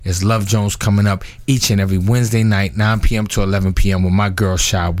It's Love Jones coming up each and every Wednesday night, 9 p.m. to 11 p.m. with my girl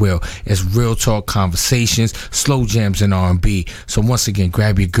Shy Will. It's real talk conversations, slow jams, and R&B. So once again,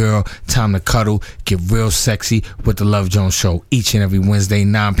 grab your girl, time to cuddle, get real sexy with the Love Jones Show each and every Wednesday,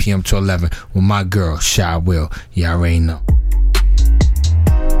 9 p.m. to 11 with my girl Shy Will. Y'all already know.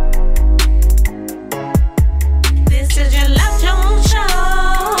 This is your Love Jones Show.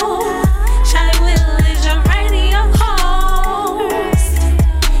 Shy Will is your radio host.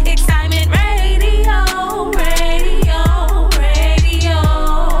 Excitement Radio, radio, radio.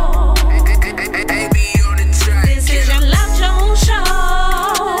 This is your Love Jones Show.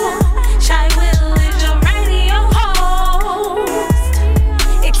 Shy Will is your radio host.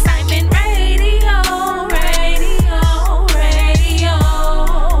 Excitement Radio, radio, radio.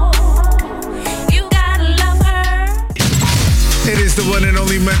 You gotta love her. It is the one and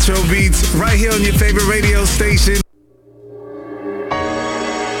only Metro Beats, right here on your favorite radio station.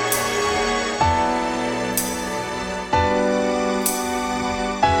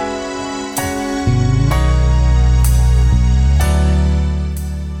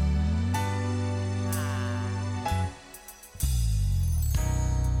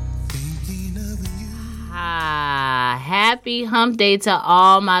 Happy hump day to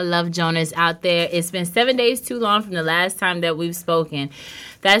all my Love Jonas out there. It's been 7 days too long from the last time that we've spoken.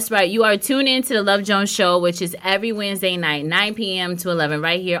 That's right. You are tuned in to the Love Jones Show, which is every Wednesday night, 9 p.m. to 11,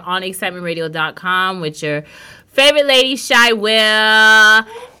 right here on excitementradio.com with your favorite lady, Shy Will.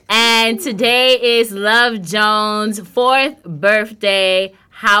 And today is Love Jones' 4th birthday.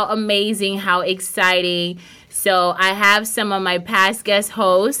 How amazing, how exciting. So I have some of my past guest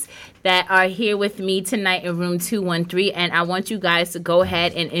hosts that are here with me tonight in room 213, and I want you guys to go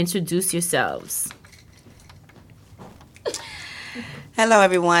ahead and introduce yourselves. Hello,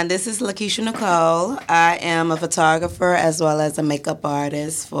 everyone. This is Lakeisha Nicole. I am a photographer as well as a makeup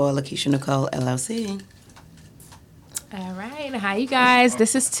artist for Lakeisha Nicole LLC. All right. Hi, you guys.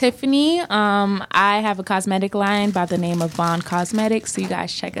 This is Tiffany. I have a cosmetic line by the name of Bond Cosmetics, so you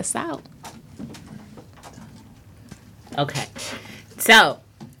guys check us out. Okay.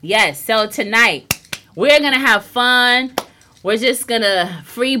 So tonight we're going to have fun. We're just going to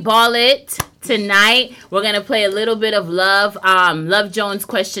free ball it tonight. We're going to play a little bit of Love Jones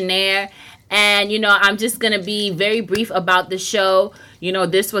questionnaire. And, I'm just going to be very brief about the show.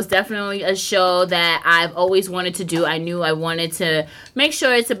 This was definitely a show that I've always wanted to do. I knew I wanted to make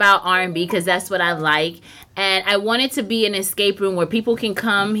sure it's about R&B because that's what I like. And I want it to be an escape room where people can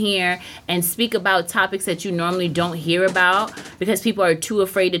come here and speak about topics that you normally don't hear about because people are too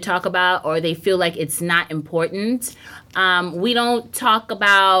afraid to talk about or they feel like it's not important. We don't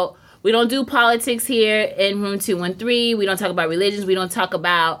do politics here in room 213. We don't talk about religions. We don't talk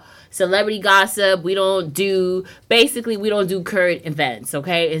about celebrity gossip. We don't do current events,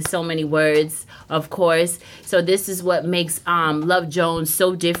 okay? In so many words, of course. So this is what makes Love Jones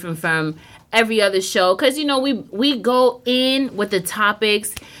so different from every other show, because we go in with the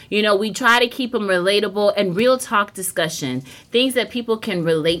topics. We try to keep them relatable and real talk discussion, things that people can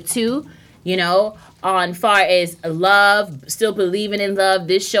relate to, on far as love, still believing in love.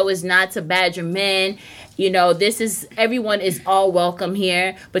 This show is not to badger men. Everyone is all welcome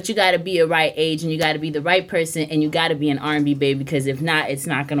here, but you got to be a right age and you got to be the right person and you got to be an R&B baby, because if not, it's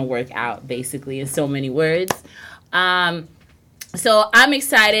not going to work out, basically, in so many words. So I'm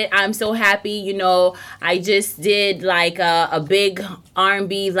excited. I'm so happy. I just did like a big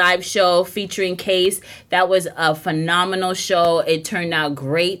R&B live show featuring Case. That was a phenomenal show. It turned out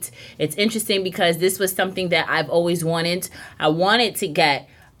great. It's interesting because this was something that I've always wanted. I wanted to get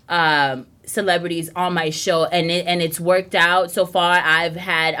celebrities on my show, and it's worked out so far. I've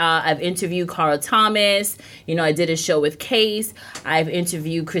interviewed Carl Thomas. I did a show with Case. I've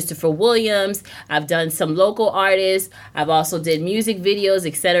interviewed Christopher Williams. I've done some local artists. I've also did music videos,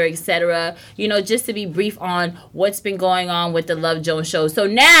 etc., etc. Just to be brief on what's been going on with the Love Jones Show. So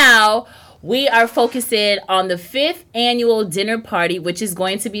now we are focusing on the 5th annual dinner party, which is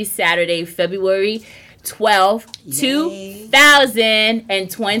going to be Saturday, February 12th,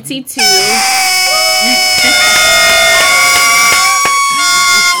 2022.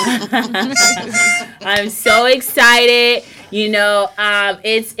 I'm so excited.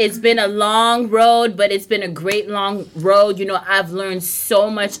 It's been a long road, but it's been a great long road. I've learned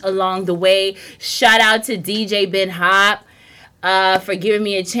so much along the way. Shout out to DJ Ben Hop for giving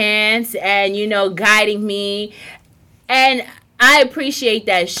me a chance and, guiding me. And I appreciate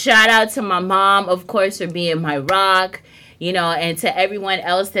that. Shout out to my mom, of course, for being my rock, and to everyone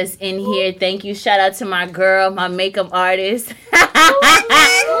else that's in here. Thank you. Shout out to my girl, my makeup artist.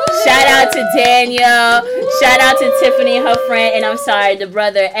 Shout out to Daniel. Shout out to Tiffany, her friend, and I'm sorry, the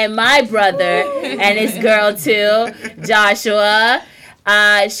brother, and my brother, and his girl too, Joshua.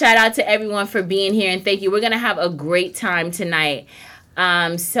 Shout out to everyone for being here, and thank you. We're going to have a great time tonight.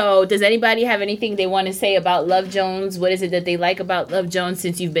 So does anybody have anything they want to say about Love Jones? What is it that they like about Love Jones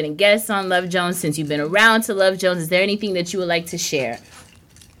since you've been a guest on Love Jones, since you've been around to Love Jones? Is there anything that you would like to share?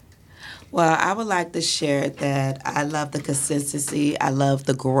 Well, I would like to share that I love the consistency, I love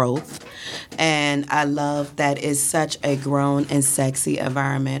the growth, and I love that it's such a grown and sexy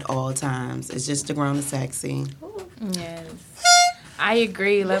environment all times. It's just a grown and sexy. Yes. I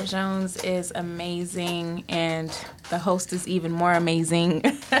agree. Love Jones is amazing, and the host is even more amazing.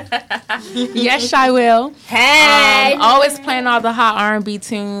 Yes, Shy Will. Hey! Always playing all the hot R&B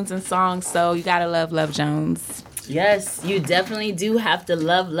tunes and songs, so you gotta love Love Jones. Yes, you definitely do have to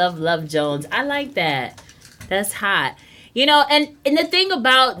love Jones. I like that. That's hot. You know, and the thing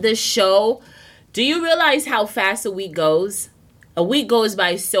about the show, do you realize how fast a week goes? A week goes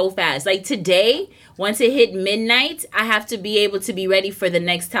by so fast. Like today, once it hit midnight, I have to be able to be ready for the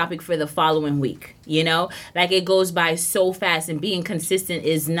next topic for the following week. You know, like it goes by so fast, and being consistent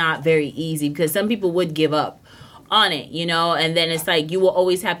is not very easy because some people would give up on it, you know, and then it's like you will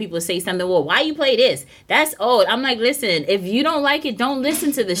always have people say something, well, why you play this? That's old. I'm like, listen, if you don't like it, don't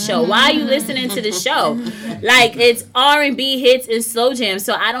listen to the show. Why are you listening to the show? Like, it's R&B hits and slow jams.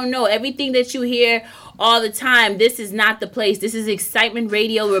 So I don't know, everything that you hear all the time, this is not the place. This is Excitement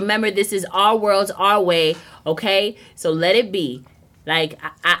Radio. Remember, this is our world, our way, okay? So let it be. Like,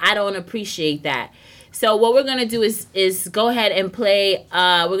 I don't appreciate that. So what we're going to do is go ahead and play.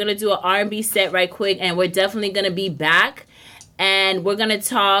 We're going to do an R&B set right quick, and we're definitely going to be back. And we're going to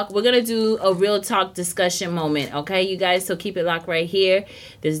talk. We're going to do a real talk discussion moment, okay, you guys? So keep it locked right here.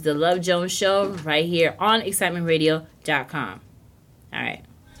 This is the Love Jones Show right here on excitementradio.com. All right.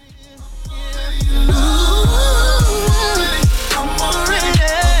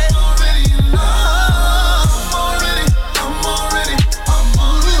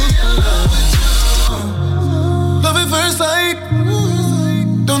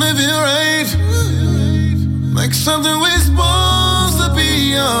 Don't it feel right? Like something we're supposed to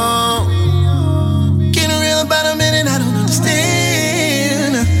be on. Getting real about a minute, I don't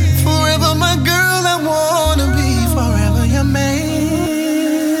understand. Forever my girl, I wanna be forever your man.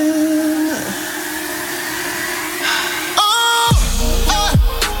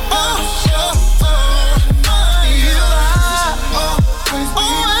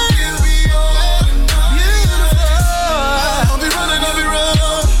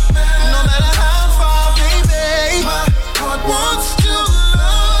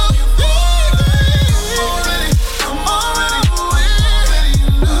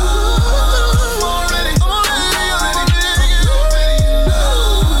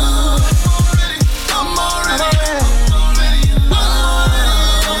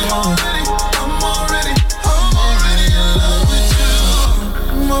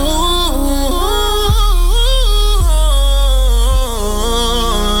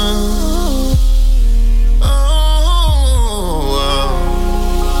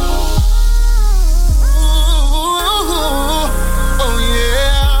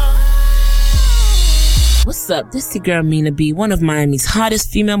 Up, this your girl Mina B, one of Miami's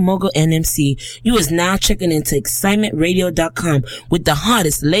hottest female mogul NMC. You is now checking into excitementradio.com with the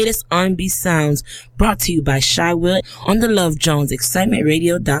hottest, latest R&B sounds, brought to you by Shy Will on the Love Jones,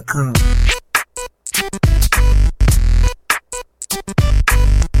 excitementradio.com.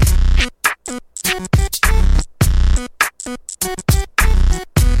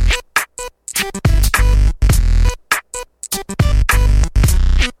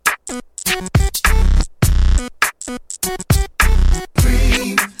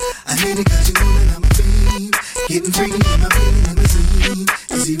 Getting free in my feeling limousine.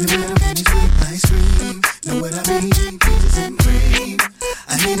 It's even better when it's with ice cream. Know what I mean? Peaches and cream.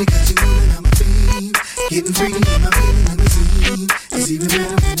 I need it cause you know that I'm a fiend. Getting free in my feeling limousine. It's even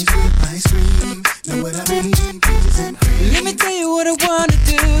better when it's with ice cream. Know what I mean? Peaches and cream. Let me tell you what I wanna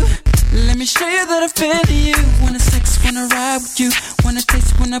do. Let me show you that I feel you. Wanna sex, wanna ride with you. Wanna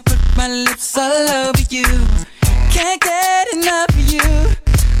taste when I put my lips all over you. Can't get enough of you.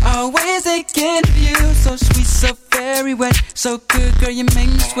 Always thinking of you, so sweet, so very wet, so good, girl, you make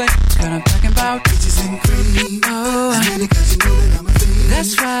me sweat. Girl, I'm talking about peaches and cream. Oh, I need it cause you know that I'm a fiend.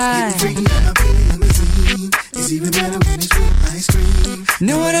 That's right. Getting free in my feeling limousine. It's even better when it's with ice cream.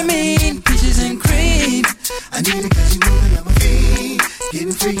 Know what I mean? Peaches and cream. I need it cause you know that I'm a fiend.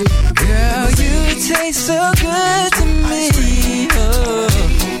 Getting free in my girl, you taste so good to me. Oh,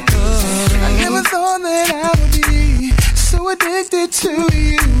 I never thought that I would be so so addicted to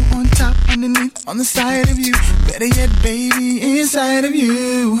you. On top, underneath, on the side of you. Better yet, baby, inside of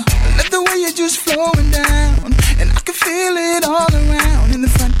you. I love the way you're just flowing down, and I can feel it all around. In the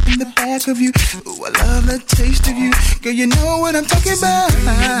front, in the back of you. Ooh, I love the taste of you. Girl, you know what I'm talking about.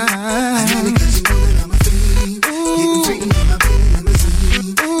 I need it 'cause you know that I'm a fiend. Getting freaky in my belly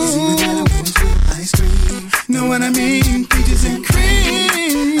limousine. It's even better when it's with ice cream. Know what I mean? Peaches and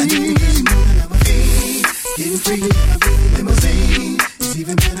cream. I need it 'cause you know that I'm a fiend. Getting freaky in my belly limousine. It's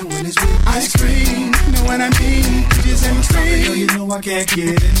even better when it's with ice cream. Know what I mean? Peaches and cream. Girl, you know I can't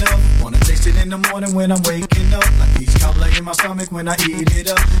get enough. Wanna taste it in the morning when I'm waking up. Like peach cobbler in my stomach when I eat it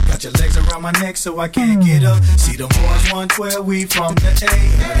up. Got your legs around my neck so I can't get up. See the boys 112, we from the A.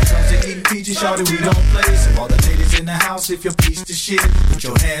 When it comes to eating peaches, shawty, we don't play. So all the ladies in the house, if you're piece to shit, put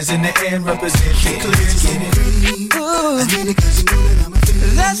your hands in the air and represent the clear. Get it free. I need it 'cause you know that I'm a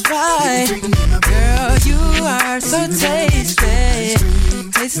fiend. That's right. Girl, you are so tasty.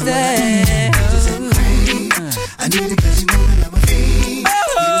 Tasty. I need it 'cause you know that I'm a fiend.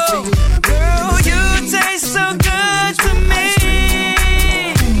 Oh, girl, you taste so good to me.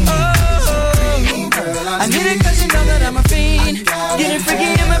 Oh, I need it 'cause you know that I'm a fiend. Getting freaky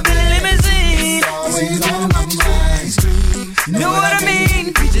in my Billy limousine. Always on my mind. Know what I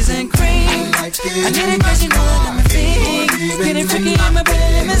mean? Peaches and cream. I need it 'cause you know that I'm a fiend. Getting freaky in my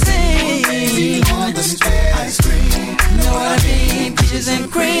Billy limousine. Ice cream. Know what I mean? Peaches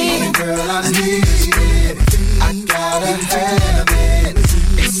and cream. Girl, I need it. I gotta have it.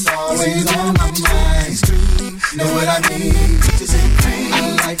 It's always on my mind. Know what I mean? Peaches and cream. I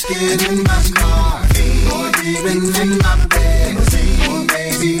like it in my car, or even in my bed, or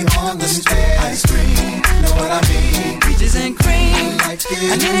maybe on the stairs. Ice cream. Know what I mean? Peaches and cream. I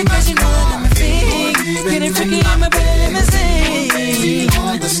need it 'cause you know that I'm a fiend. Getting freaky in my Billy limousine.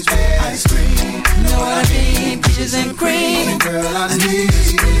 On the stairs. Ice cream. Know what I mean? Peaches and cream. Girl, I need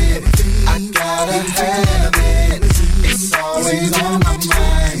it. I gotta have it. It's always on my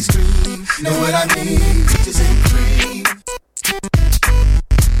mind. Know what I mean? Peaches and cream.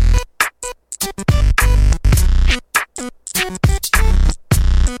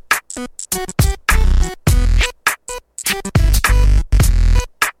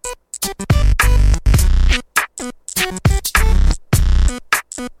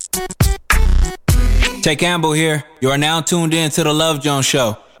 Tay Campbell here. You are now tuned in to the Love Jones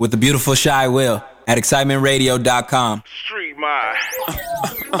Show with the beautiful Shy Will at excitementradio.com. Street Mind.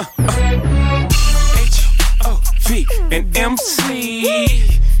 H-O-V and MC.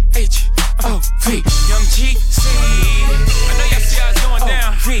 H-O-V, Young G-C. I know y'all see how it's going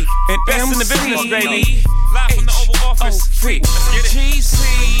down. V and best in the business, baby. Live from the Oval Office. Let's get it. G-C.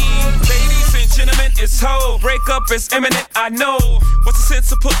 Ladies and gentlemen, it's ho. Breakup is imminent, I know. What's the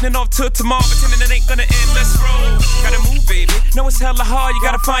sense of putting it off till tomorrow? Pretending it ain't gonna end, let's roll. Gotta move, baby. Know it's hella hard, you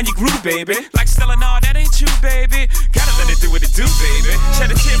gotta find your groove, baby. Like Stella, nah, that ain't you, baby. Gotta let it do what it do, baby.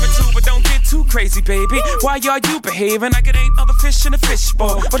 Shed a tear or two, but don't get too crazy, baby. Why are you behaving like it ain't other fish in a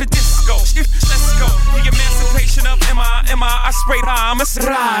fishbowl? But a disco, let's go. The emancipation of M.I. I sprayed high, I'm a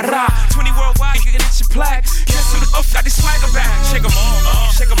rah-rah. 20 worldwide, you can hit your plaque. Guess who the got this swagger back? Shake 'em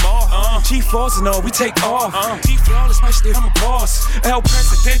all, shake 'em all. G4s and all, we take off. D-flawless, my shit, I'm a boss. El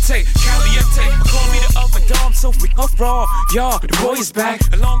Presidente, Caliente. Call me the oven dog, I'm so freak off raw. Y'all, the boy is back,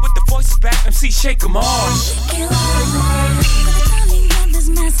 along with the voices back. MC, shake 'em all. By the time you get this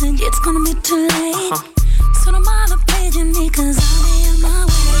message, it's gonna be too late. So don't bother paging me, 'cause I'll be on my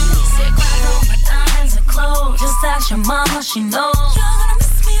way. Sit right on my diamonds and clothes. Just ask your mama, she knows. You're gonna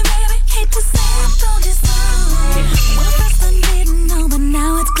miss me, baby. Hate to say I told you so. Well, first I didn't know, but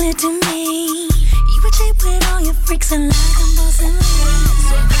now it's clear to me. You were cheap with all your freaks and like I'm bossing me.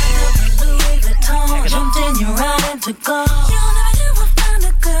 So packed up in Louis Vuitton, jumped in your ride and to go. You'll never ever find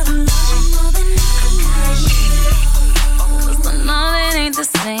a girl who loves you more than me. 'Cause the knowledge ain't the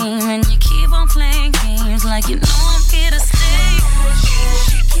same, and you keep on playing games like you know I'm here to stay.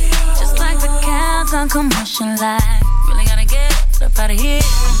 Just like the cats on commercial life. Really gotta get up out of here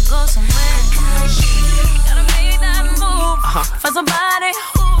and go somewhere. Gotta make that move. Find somebody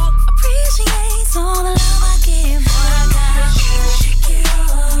who appreciates all the love I give. What I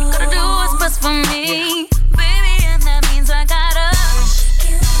gotta do what's best for me, baby, and that means I gotta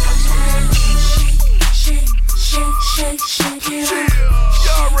shake it up.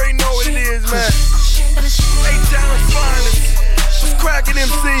 Y'all already know what it is, man. H-Town's finest. What's cracking,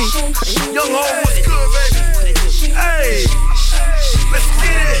 MC? Young Ho, what's good, baby? Hey, let's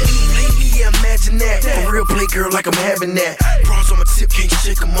get it. Play me, imagine that. For real, play girl like I'm having that. Bras on my tip, can't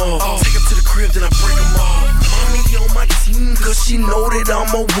shake them off. Take them to the crib, then I break them off. me on my team, cause she know that I'm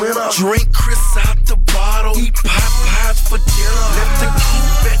a winner. Drink Chris out the bottle, eat Popeyes for dinner. Left the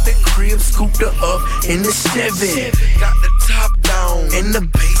coupe at the crib, scooped her up in the Chevy. Got the top down and the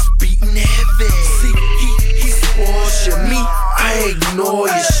bass beating heavy. See, he spoils you, me, I ignore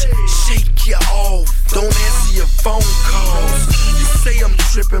you. Shake you off, don't answer your phone calls. You say I'm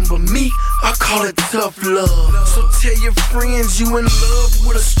tripping, but me, I call it tough love. So tell your friends you in love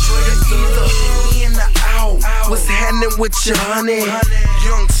with a straight either in or out. What's happening with you, honey?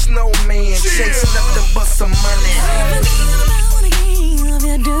 Young snowman, chase nothing but some money. Of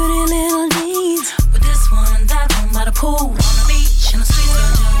your dirty little deeds, but this one and that one by the pool, on the beach, in the streets of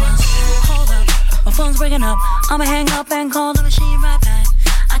Jones. Hold up, my phone's breaking up. I'ma hang up and call the machine right back.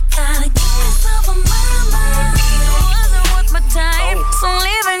 I gotta get this off of my mind. It wasn't worth my time, so I'm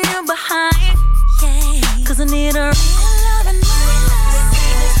leaving you behind. Yeah, cause I need a real love in my life.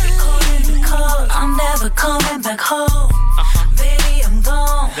 Because I'm never coming back home. Baby, I'm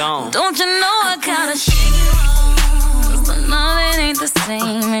gone. Don't you know I gotta shake you off? But love ain't the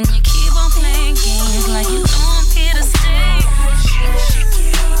same, and you keep on playing games like you know I'm here to stay.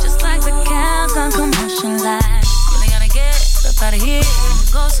 Just like the cows on commercial life. Really gotta get up out of here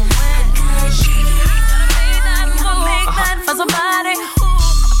and go somewhere. Gotta make that move for somebody who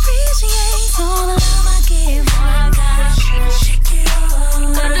appreciates all the love I give. I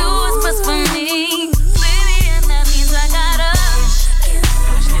gotta do what's best for me, baby, and that means I gotta shake it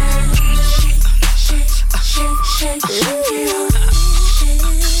off.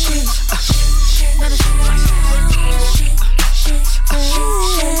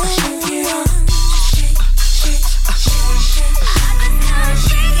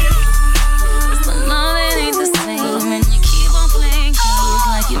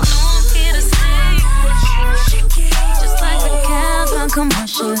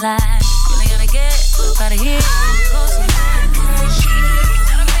 Commercial life, really gotta get out of here. Go somewhere.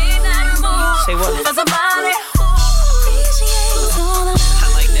 Gotta make that move. Say what? For somebody who appreciates all the love.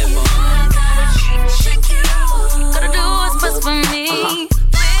 I like that bar. Gotta do what's best for me,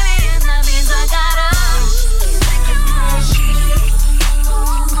 baby, and that means I gotta.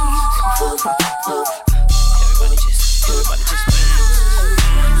 Everybody just.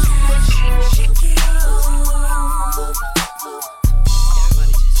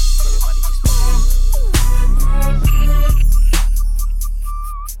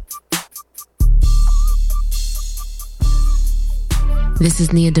 This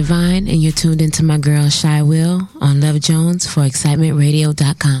is Nia Divine, and you're tuned into my girl Shy Will on Love Jones for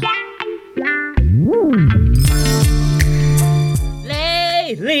ExcitementRadio.com.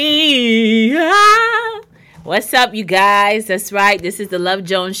 Lately, what's up, you guys? That's right. This is the Love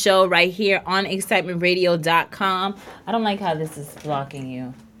Jones Show right here on ExcitementRadio.com. I don't like how this is blocking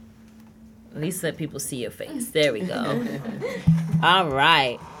you. At least let people see your face. There we go. All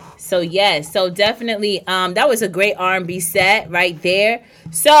right. So yes, so definitely, that was a great R&B set right there.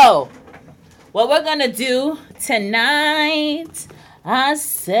 So, what we're gonna do tonight, I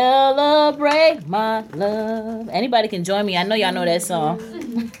celebrate my love. Anybody can join me. I know y'all know that song.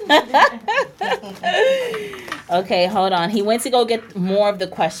 Okay, hold on. He went to go get more of the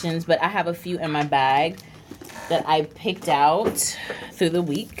questions, but I have a few in my bag that I picked out through the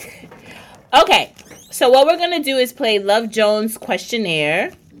week. Okay, so what we're gonna do is play Love Jones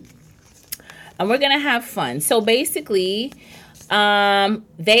questionnaire. And we're going to have fun. So basically,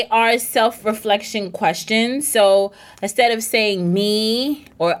 they are self-reflection questions. So instead of saying me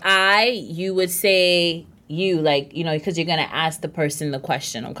or I, you would say you, like, you know, because you're going to ask the person the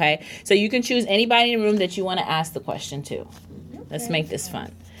question, okay? So you can choose anybody in the room that you want to ask the question to. Let's make this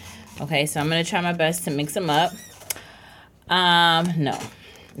fun. Okay, so I'm going to try my best to mix them up. No.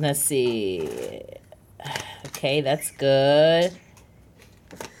 Let's see. Okay, that's good.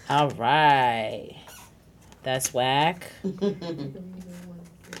 All right. That's whack.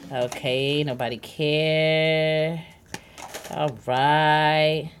 Okay, nobody care. All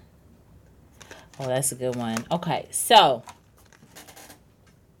right. Oh, that's a good one. Okay, so.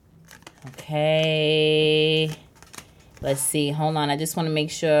 Okay. Let's see. Hold on. I just want to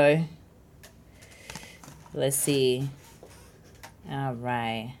make sure. Let's see. All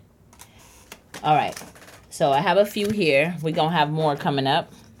right. All right. So I have a few here. We're going to have more coming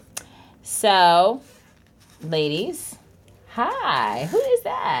up. So, ladies, hi. Who is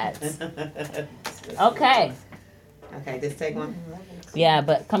that? Okay. Okay, just take one. Yeah,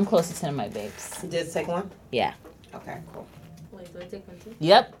 but come closer to the mic, babes. Just take one? Yeah. Okay, cool. Wait, do I take one too?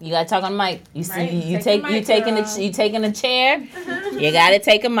 Yep, you gotta talk on the mic. You see, Right. you Take take the you mic, taking girl. you taking a chair. You gotta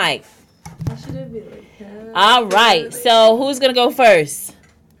take a mic. I should have been like that. All right. So who's gonna go first?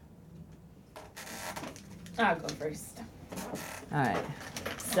 I'll go first. All right.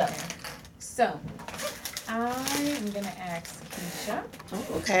 So, I am gonna ask Keisha. Oh,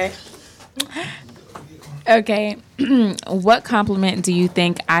 okay. Okay. What compliment do you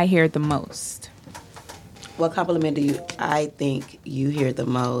think I hear the most? What compliment do I think you hear the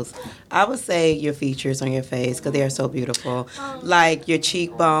most? I would say your features on your face because they are so beautiful. Like your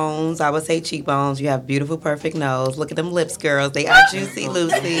cheekbones. I would say cheekbones. You have beautiful, perfect nose. Look at them lips, girls. They are juicy,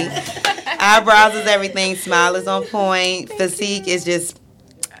 Lucy. Eyebrows is everything. Smile is on point. Physique is just,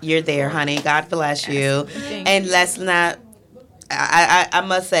 you're there, honey. God bless you. And let's not, I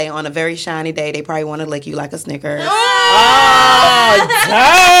must say, on a very shiny day, they probably want to lick you like a Snickers. Oh,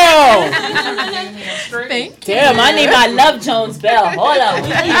 damn! Damn, I need my Love Jones bell. Hold up.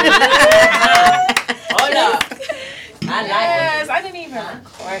 Hold up. I like it. I didn't even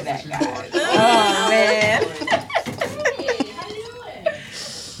record that, guys. Oh, man.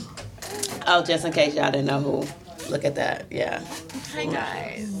 Oh, just in case y'all didn't know who. Look at that. Yeah. Hi,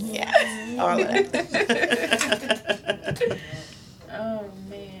 guys. Yeah. All of that. Oh,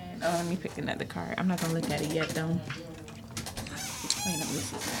 man. Oh, let me pick another card. I'm not going to look at it yet, though. Wait, let me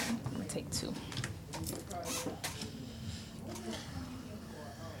see. I'm going to take 2.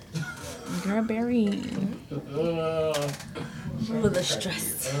 Girl, Barry. Ooh, the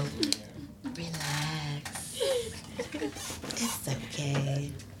stress. Relax. It's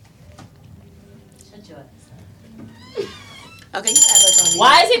okay. Shut your ass. Okay, you got us on.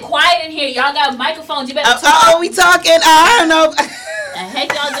 Why is it quiet in here? Y'all got microphones. You better talk. Oh, we talking. I don't know. The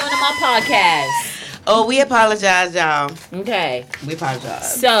heck y'all doing in my podcast? Oh, we apologize, y'all. Okay. We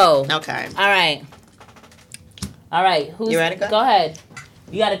apologize. So. Okay. All right. All right. Who's, you ready to go? Go ahead.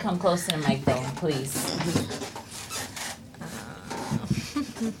 You got to come close to the mic, though, please.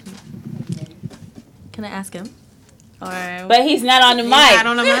 Can I ask him? Or but he's not on the mic. He's not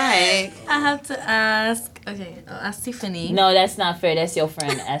on the mic. I have to ask. Okay, I'll ask Tiffany. No, that's not fair. That's your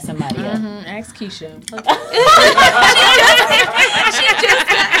friend. Ask somebody else. Ask Keisha.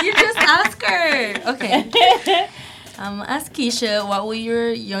 You just ask her. Okay. Ask Keisha, what will your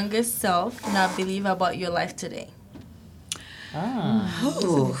youngest self not believe about your life today?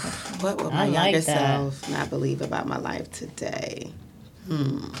 Ooh, what will my younger self not believe about my life today?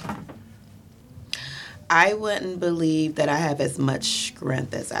 I wouldn't believe that I have as much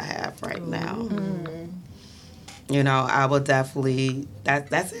strength as I have right now. You know, I will definitely,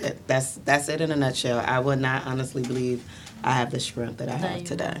 that's it. That's it in a nutshell. I would not honestly believe I have the strength that I have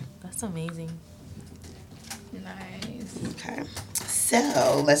today. That's amazing. Nice. Okay.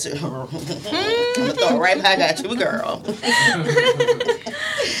 So, let's, I'm going to throw it right back at you, girl.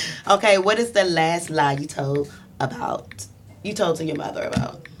 Okay, what is the last lie you told to your mother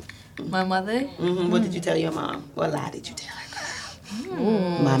about? My mother? What did you tell your mom? What lie did you tell her,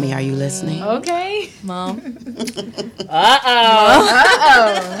 girl? Mommy, are you listening? Okay. Mom.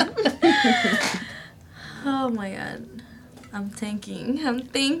 Uh-oh. Oh, my God. I'm thinking.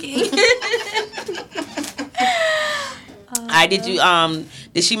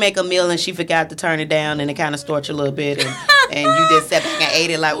 Did she make a meal and she forgot to turn it down and it kind of starched a little bit and you just sat back and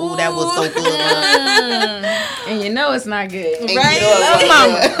ate it like, ooh, that was so good. And you know it's not good. Right?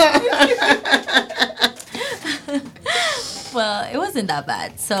 Mama. Well, it wasn't that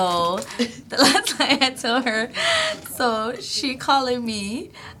bad. So the last night I told her, so she calling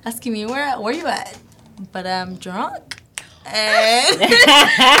me, asking me, where you at? But I'm drunk. And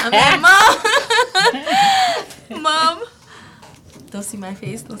I'm like, Mom, don't see my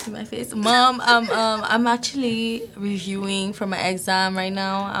face. Mom, I'm actually reviewing for my exam right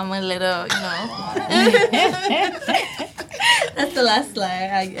now. I'm a little, That's the last lie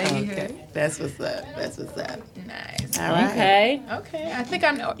I gave her. That's what's up. Nice. All right. Okay. I think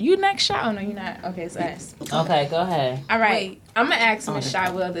I know. You next shot? Oh, no, you're not. Okay, so ask. Okay, go ahead. All right. I'm going to ask Miss Shy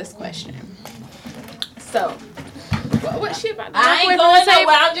Will this question. So, what's she about to do? I ain't going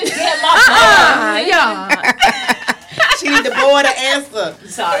nowhere. I'm just getting my phone. Yeah. She need the boy to answer.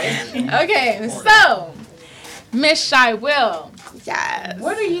 Sorry. Okay, so, Miss Shy Will. Yes.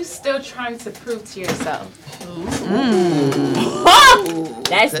 What are you still trying to prove to yourself?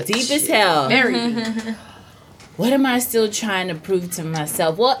 That's deep as hell. Very deep. What am I still trying to prove to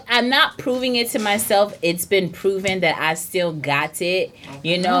myself? Well, I'm not proving it to myself. It's been proven that I still got it.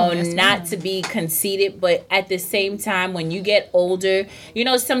 Not to be conceited, but at the same time, when you get older,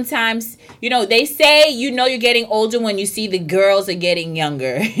 sometimes, they say, you're getting older when you see the girls are getting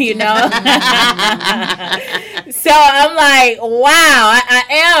younger, So I'm like, wow, I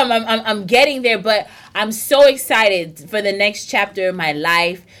am. I'm getting there, but I'm so excited for the next chapter of my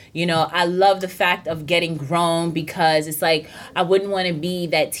life. You know, I love the fact of getting grown because it's like I wouldn't want to be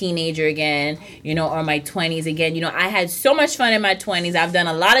that teenager again, you know, or my 20s again. You know, I had so much fun in my 20s. I've done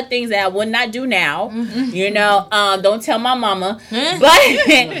a lot of things that I would not do now. You know, don't tell my mama.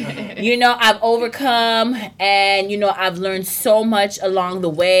 But, you know, I've overcome and, you know, I've learned so much along the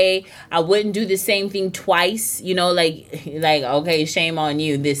way. I wouldn't do the same thing twice, you know, like okay, shame on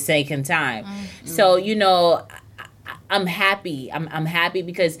you this second time. So, you know, I'm happy. I'm happy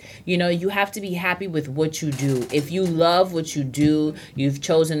because, you know, you have to be happy with what you do. If you love what you do, you've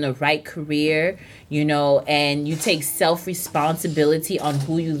chosen the right career, you know, and you take self-responsibility on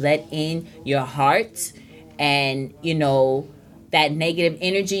who you let in your heart. And, you know, that negative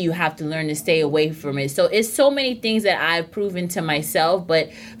energy, you have to learn to stay away from it. So it's so many things that I've proven to myself, but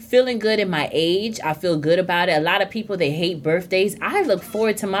feeling good in my age, I feel good about it. A lot of people, they hate birthdays. I look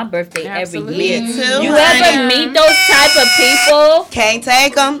forward to my birthday every year. Me too. You ever meet those type of people? Can't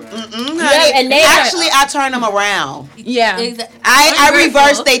take them. Yeah, and they actually, I turn them around. Yeah. I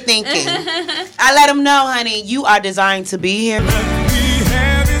reverse their thinking. I let them know, honey, you are designed to be here.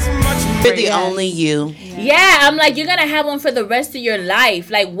 You're the only you. Yeah, I'm like, you're gonna have one for the rest of your life.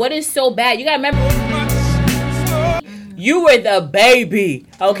 Like, what is so bad? You gotta remember, you were the baby,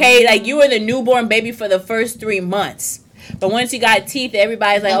 okay? Like, you were the newborn baby for the first 3 months. But once you got teeth,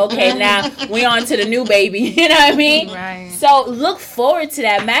 everybody's like, okay, now we on to the new baby. You know what I mean? Right. So look forward to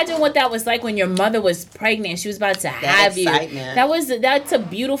that. Imagine what that was like when your mother was pregnant. She was about to have you. That's a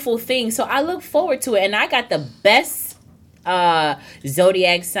beautiful thing. So I look forward to it. And I got the best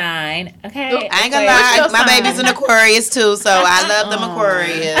zodiac sign. Okay. I ain't gonna lie, my baby's an Aquarius too, so I love them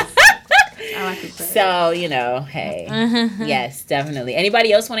Aquarius. So, you know, hey. Yes, definitely.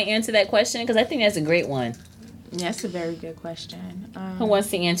 Anybody else want to answer that question? Because I think that's a great one. Yeah, that's a very good question. Who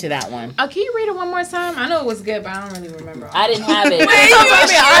wants to answer that one? Oh, can you read it one more time? I know it was good, but I don't really remember. I didn't have it. Wait, you gonna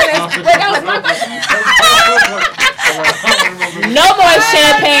be honest? Wait, that was my question. No more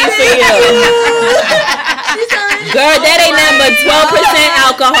champagne for you. Girl, that ain't nothing but 12%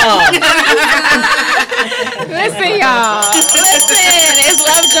 alcohol. Listen, y'all. Listen, it's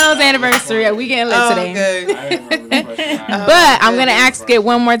Love Jones' anniversary. We getting lit today. But I'm going to ask it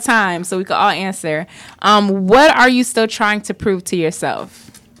one more time so we can all answer. What are you still trying to prove to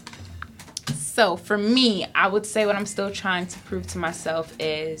yourself? So for me, I would say what I'm still trying to prove to myself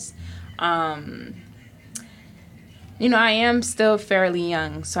is, you know, I am still fairly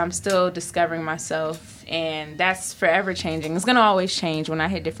young, so I'm still discovering myself, and that's forever changing. It's going to always change when I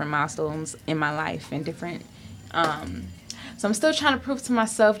hit different milestones in my life and different, so I'm still trying to prove to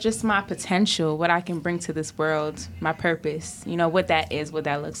myself just my potential, what I can bring to this world, my purpose, you know, what that is, what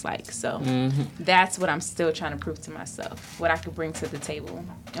that looks like. So that's what I'm still trying to prove to myself, what I could bring to the table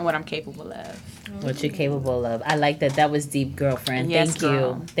and what I'm capable of. What you're capable of. I like that. That was deep, girlfriend. Yes,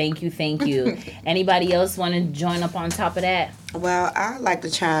 Thank you. Thank you. Anybody else want to join up on top of that? Well, I like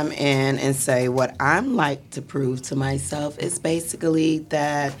to chime in and say what I'm like to prove to myself is basically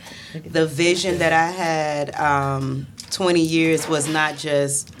that the vision that I had 20 years was not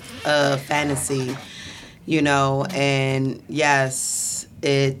just a fantasy, you know, and yes,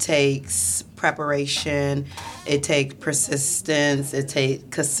 it takes preparation, it takes persistence, it takes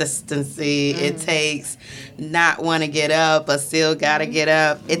consistency, it takes not want to get up but still gotta get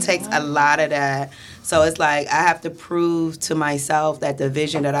up. It takes a lot of that. So it's like I have to prove to myself that the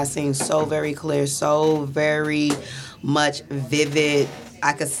vision that I seen so very clear, so very much vivid,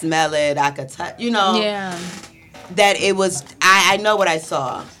 I could smell it, I could touch, you know. Yeah. That it was, I know what I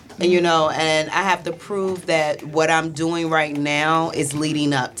saw, and, you know, and I have to prove that what I'm doing right now is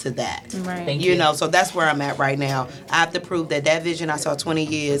leading up to that. Right. Thank You know, so that's where I'm at right now. I have to prove that that vision I saw 20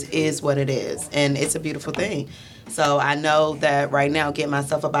 years is what it is, and it's a beautiful thing. So I know that right now, getting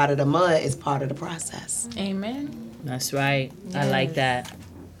myself up out of the mud is part of the process. Amen. That's right. Yes. I like that.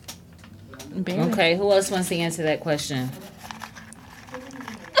 Baby. Okay, who else wants to answer that question?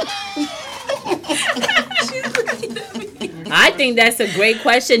 I think that's a great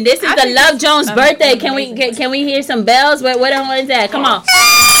question. This is the Love Jones birthday. Can we hear some bells? What is that? Come on.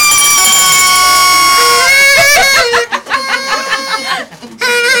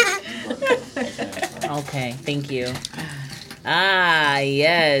 Okay, thank you. Ah,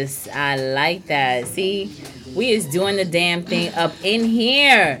 yes, I like that. See, we is doing the damn thing up in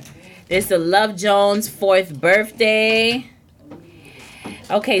here. This is the Love Jones 4th birthday.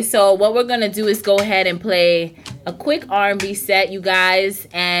 Okay, so what we're gonna do is go ahead and play a quick R&B set, you guys,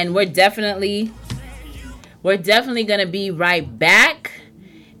 and we're definitely gonna be right back.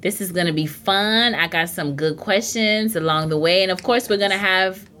 This is gonna be fun. I got some good questions along the way, and of course we're gonna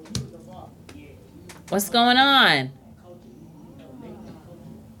have What's going on?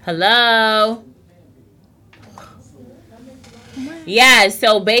 Hello? Yeah,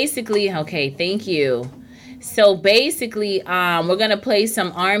 so basically, okay, thank you. So basically, we're going to play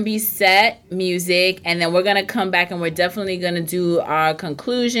some R&B set music, and then we're going to come back and we're definitely going to do our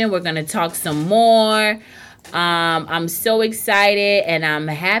conclusion. We're going to talk some more. I'm so excited, and I'm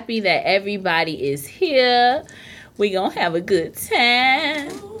happy that everybody is here. We're going to have a good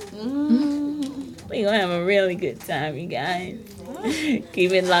time. We're going to have a really good time, you guys.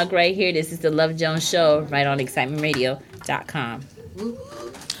 Keep it locked right here. This is the Love Jones Show right on excitementradio.com. Woo,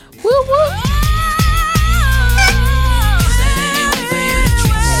 woo.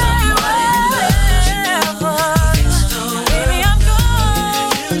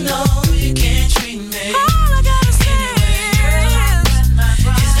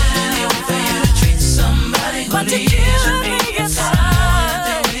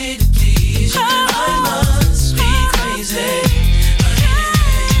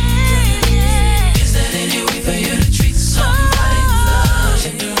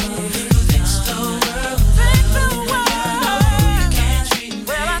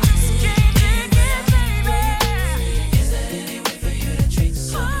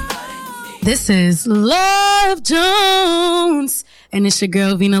 This is Love Jones, and it's your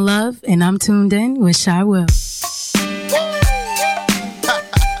girl Vina Love, and I'm tuned in with Shy Will.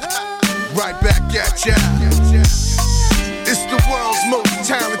 Right back at ya. It's the world's most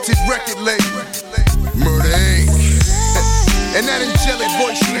talented record label, Murder Inc. And that angelic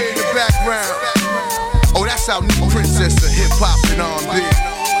voice you hear in the background, oh, that's our new princess of hip hop and R&B.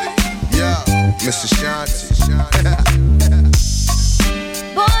 Yeah, Mr. Shanti.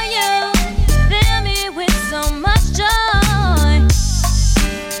 Boy, you fill me with so much joy.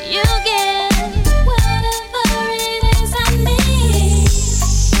 You give whatever it is I need.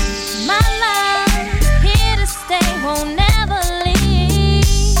 My love, here to stay, won't never leave.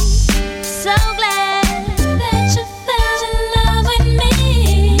 So glad that you fell in love with me.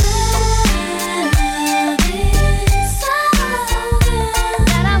 My love is so good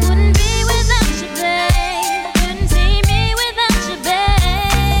that I wouldn't be without you, babe. Couldn't see me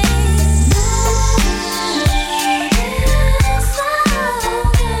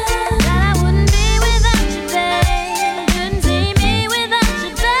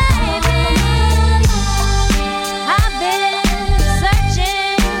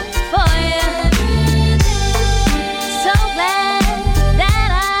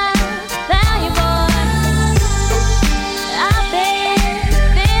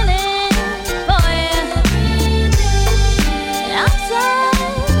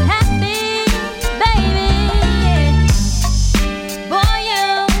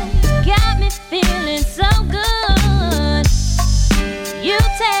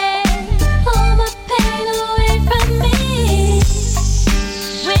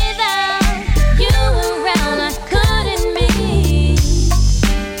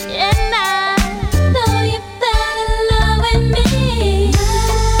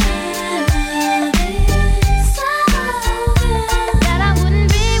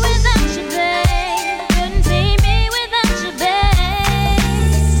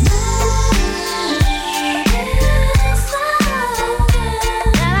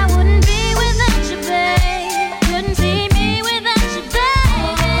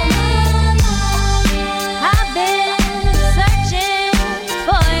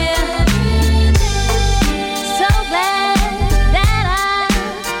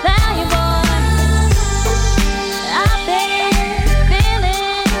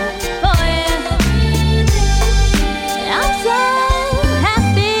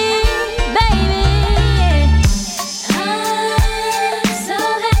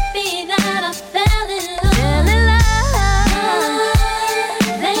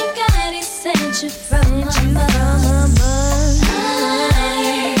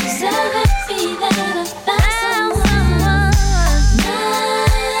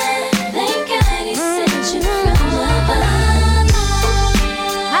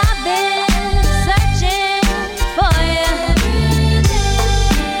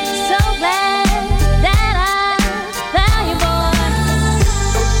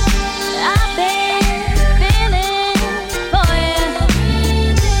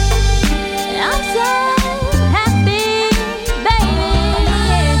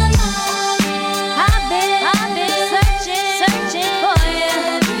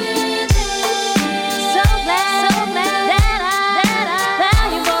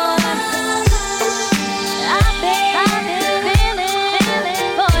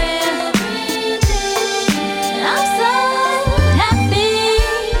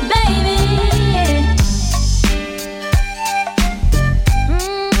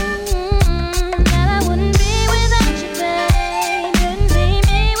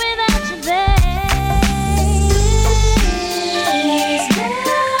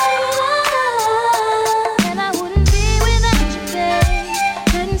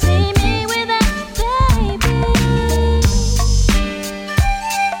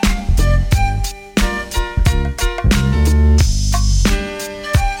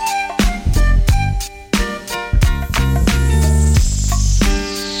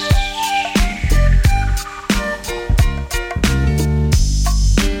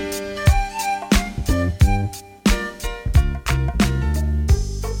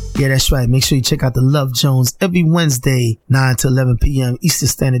Yeah, that's right. Make sure you check out the Love Jones every Wednesday, 9 to 11 p.m. Eastern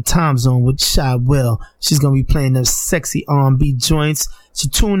Standard Time Zone with Shy Will. She's going to be playing those sexy R&B joints. So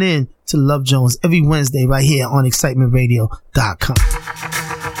tune in to Love Jones every Wednesday right here on excitementradio.com.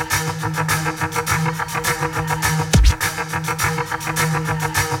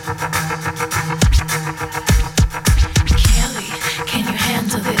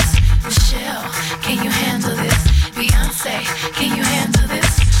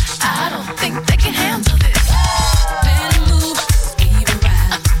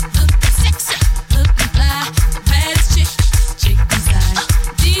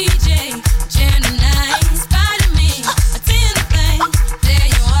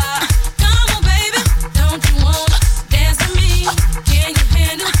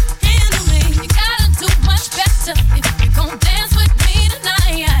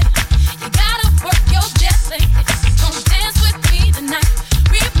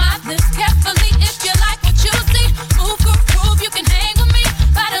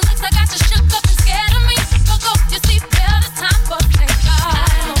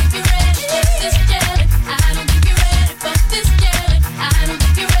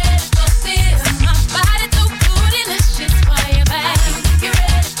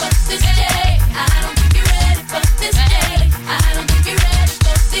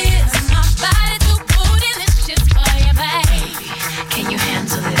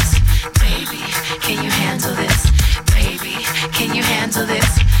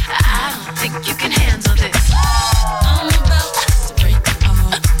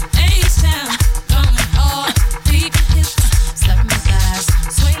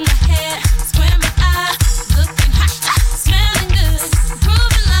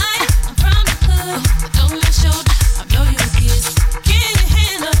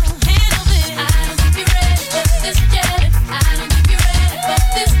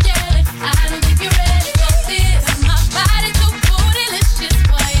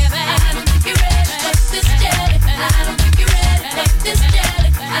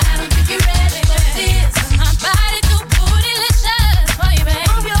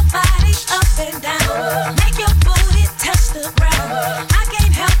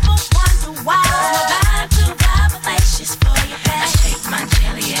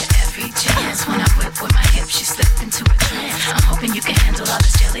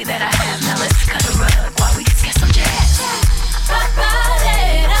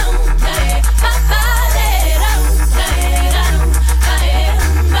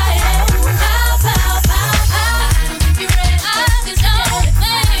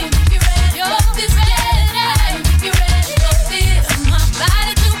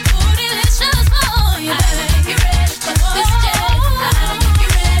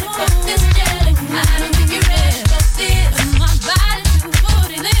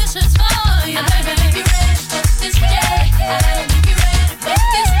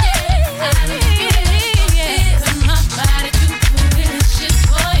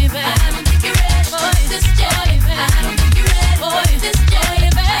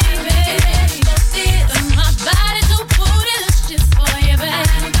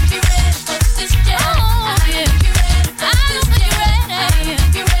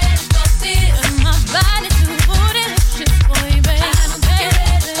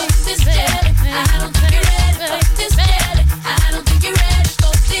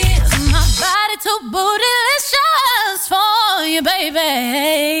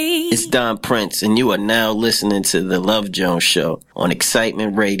 It's Don Prince, and you are now listening to The Love Jones Show on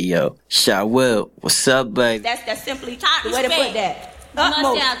Excitement Radio. Shy Will, what's up, baby? That's simply the way to put that.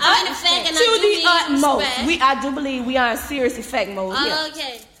 Utmost. To the utmost. I do believe we are in serious effect mode here.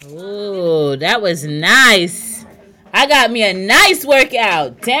 Okay. Ooh, that was nice. I got me a nice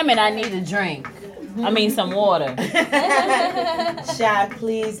workout. Damn it, I need a drink. I mean some water. Shy,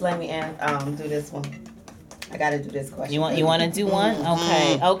 please let me do this one. I gotta do this question. You want to do one?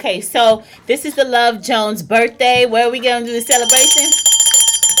 Okay. Okay. So this is the Love Jones birthday. Where are we gonna do the celebration?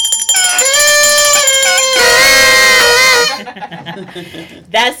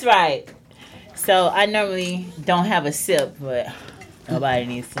 That's right. So I normally don't have a sip, but nobody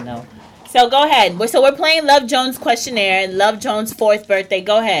needs to know. So go ahead. So we're playing Love Jones questionnaire. Love Jones' 4th birthday.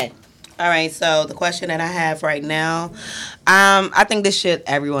 Go ahead. All right, so the question that I have right now, I think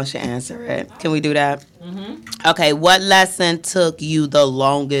everyone should answer it. Can we do that? Mm-hmm. Okay, what lesson took you the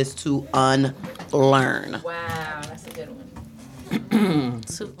longest to unlearn? Wow, that's a good one.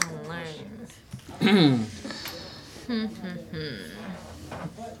 To unlearn.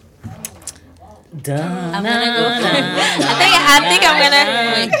 I'm gonna go first.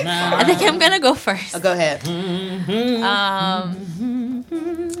 I think I'm gonna go first. Go ahead.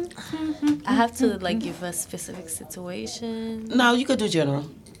 I have to like give a specific situation. No, you could do general.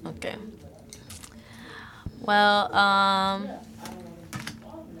 Okay. Well,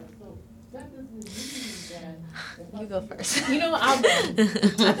 you go first. You know what? I'll go.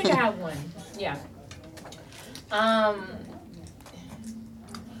 I think I have one. Yeah.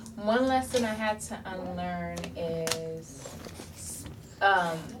 One lesson I had to unlearn is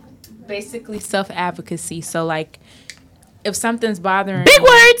basically self-advocacy. So like if something's bothering big me,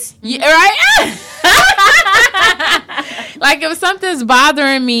 words. Yeah, right? Like if something's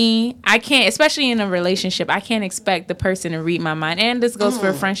bothering me, I can't, especially in a relationship, I can't expect the person to read my mind. And this goes for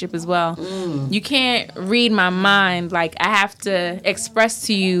a friendship as well. You can't read my mind. Like I have to express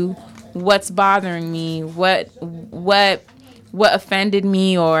to you what's bothering me, what offended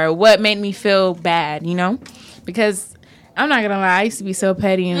me, or what made me feel bad, you know? Because I'm not gonna lie, I used to be so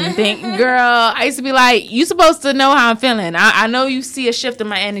petty and think, girl, I used to be like, you supposed to know how I'm feeling. I know you see a shift in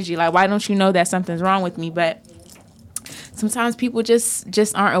my energy. Like, why don't you know that something's wrong with me? But sometimes people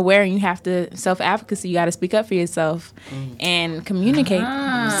just aren't aware, and you have to self-advocacy. You got to speak up for yourself and communicate.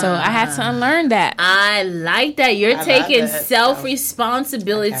 So I had to unlearn that. I like that. You're taking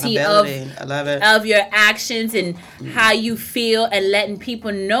self-responsibility of I love it. of your actions and how you feel, and letting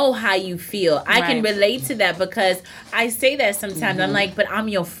people know how you feel. I can relate to that because I say that sometimes. I'm like, but I'm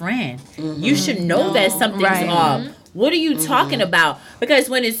your friend. You should know that something's off. What are you talking about? Because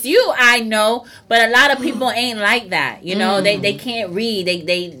when it's you, I know, but a lot of people ain't like that. You know, they can't read.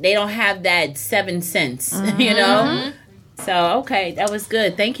 They don't have that 7 sense. You know. So okay, that was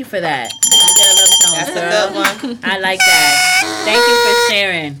good. Thank you for that. You got a love song, girl. That's a good one. I like that. Thank you for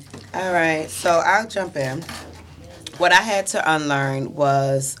sharing. All right, so I'll jump in. What I had to unlearn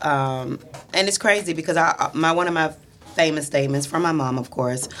was, and it's crazy because one of my famous statements from my mom, of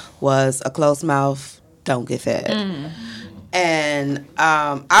course, was a closed mouth don't get fed. And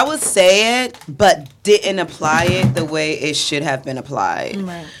I would say it, but didn't apply it the way it should have been applied.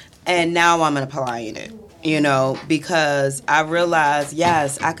 Right. And now I'm applying it, you know, because I realized,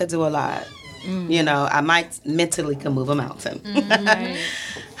 yes, I could do a lot. You know, I might mentally can move a mountain.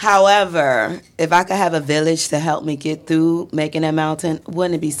 However, if I could have a village to help me get through making that mountain,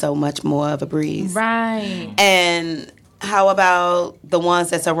 wouldn't it be so much more of a breeze? Right. And how about the ones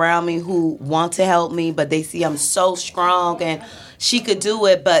that's around me who want to help me, but they see I'm so strong and she could do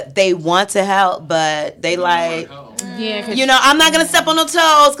it, but they want to help, but they like, you know, I'm not going to step on no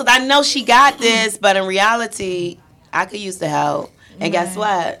toes because I know she got this, but in reality, I could use the help. And guess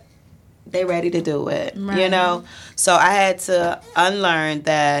what? They ready to do it, you know? So I had to unlearn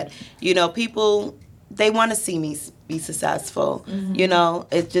that, you know, people, they want to see me be successful. You know,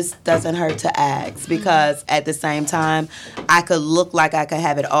 it just doesn't hurt to ask because at the same time, I could look like I could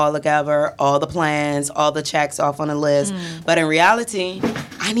have it all together, all the plans, all the checks off on the list. But in reality,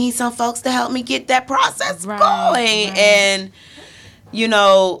 I need some folks to help me get that process going. And, you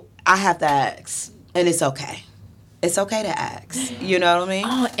know, I have to ask. And it's okay. It's okay to ask. You know what I mean?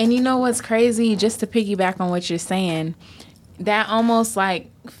 Oh, and you know what's crazy? Just to piggyback on what you're saying, that almost like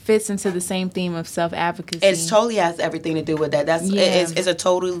fits into the same theme of self-advocacy. It totally has everything to do with that. That's it's a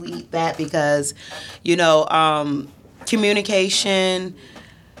totally that because, you know, communication,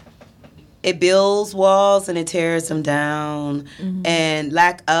 it builds walls and it tears them down. And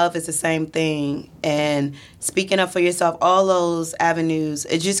lack of is the same thing. And speaking up for yourself, all those avenues,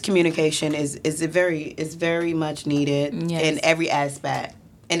 it's just communication is very much needed in every aspect.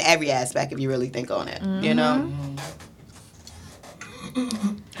 In every aspect, if you really think on it, you know.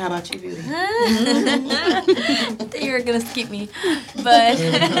 How about you, Beauty? I thought you were gonna skip me, but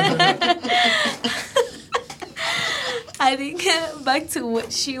I think back to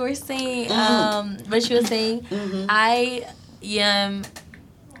what she was saying. What she was saying, I am.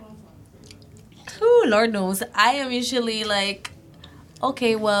 Who Lord knows, I am usually like,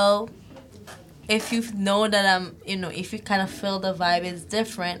 okay, well, if you know that I'm, you know, if you kind of feel the vibe is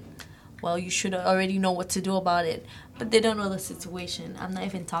different, well, you should already know what to do about it. But they don't know the situation. I'm not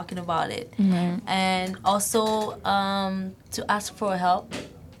even talking about it. And also, to ask for help,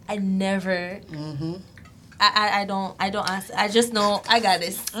 I never. I don't ask. I just know I got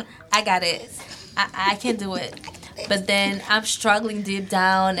this. I got it. I can do it. But then I'm struggling deep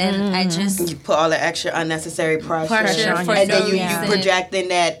down, and I just you put all the extra unnecessary pressure for and then you projecting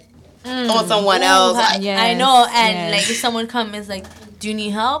that on someone else. I know, and like if someone comes, it's like, do you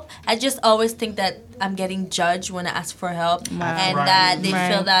need help? I just always think that I'm getting judged when I ask for help, and that they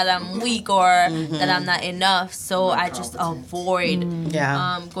feel that I'm weak or that I'm not enough. So I just avoid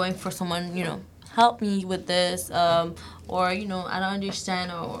going for someone, you know, help me with this, or, you know, I don't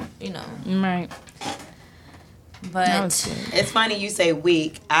understand, or, you know. But it's funny you say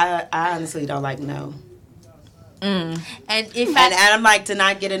weak. I honestly don't like no. And if and I'm like, to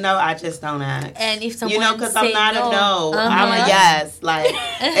not get a no, I just don't ask. And if someone because I'm not no, a no, I'm a yes. Like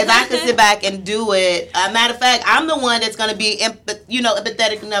if I could sit back and do it, matter of fact, I'm the one that's gonna be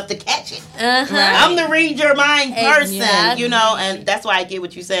empathetic enough to catch it. I'm the read your mind person, and that's why I get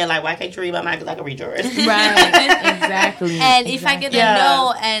what you're saying. Like, why can't you read my mind? Because I can read yours. Right, exactly. And if I get a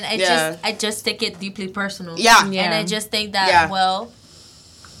no, and I just take it deeply personal. And I just think that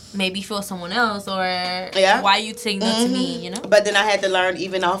maybe for someone else, or why you saying no to me, But then I had to learn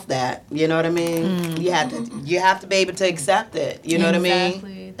even off that. You know what I mean? You have to be able to accept it. You know what I mean?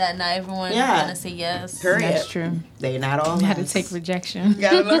 Exactly. That not everyone is gonna say yes. Period. That's true. They not all. You had to take rejection. You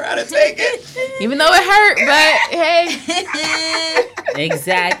gotta learn how to take it, even though it hurt. But hey,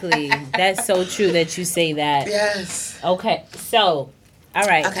 exactly. That's so true that you say that. Yes. Okay. So. All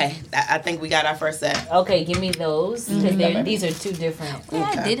right. Okay, I think we got our first set. Okay, give me those because these are two different. Yeah,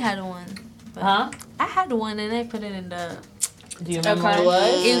 I did have one. Huh? I had one and I put it in the. Do you remember what it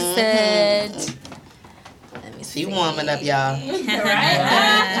was? It said. Let me see. She warming up, y'all.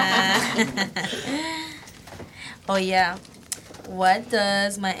 Oh yeah. What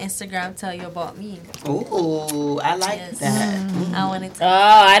does my Instagram tell you about me? Ooh, I like that. I wanted to. Oh,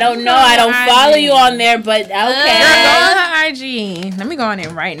 I don't know. I don't follow you on there, but okay. Girl, go on her IG. Let me go on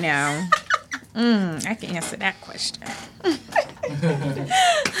it right now. I can answer that question.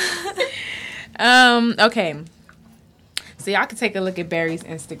 Okay. So y'all can take a look at Barry's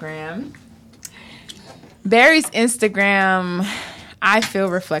Instagram. Barry's Instagram, I feel,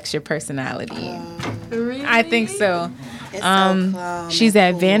 reflects your personality. Really? I think so. It's so calm she's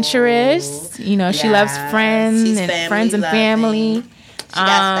adventurous. She loves friends and family. She got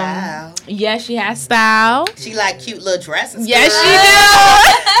style. Yeah, she has style. She like cute little dresses. Yes, she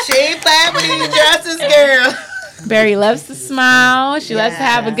do. She ain't playing with these dresses, girl. Barry loves to smile. She loves to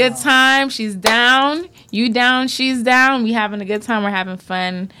have a good time. She's down. You down. She's down. We having a good time. We're having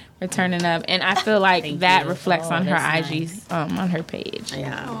fun. We're turning up. And I feel like that reflects on her IG, on her page.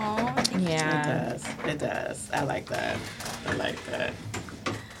 Yeah. Aww. Yeah. It does. I like that.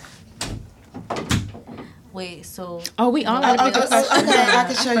 Wait, so... Oh, we all okay, I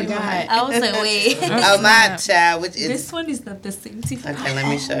can show you mine. I was like, wait. My child. Which is... This one is not the same thing. Okay, let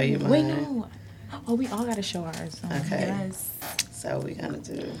me show you mine. Wait, no. Oh, we all got to show ours. Okay. Yes. So we're going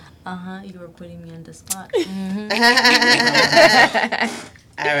to do... You were putting me on the spot.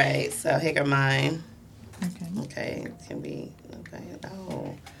 All right, so here are mine. Okay, it can be... Okay.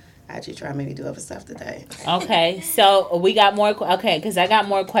 Oh... I actually try maybe do other stuff today. Okay, so we got more. Okay, because I got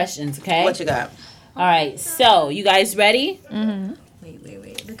more questions. Okay, what you got? All right, so you guys ready?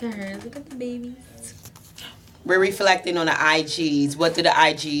 Wait. Look at her. Look at the babies. We're reflecting on the IGs. What did the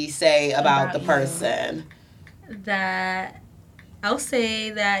IG say about the person? That I'll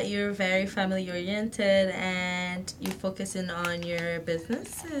say that you're very family oriented and you're focusing on your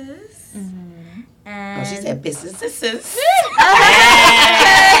businesses. And she said businesses.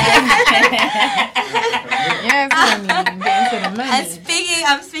 Yes, honey. Get into the money.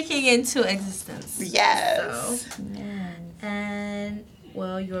 I'm speaking into existence. Yes. So, and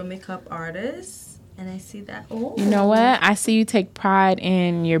you're a makeup artist, and I see that. Oh, you know what? I see you take pride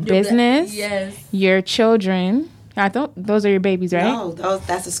in your business. Yes. Your children. I thought those are your babies, right? No,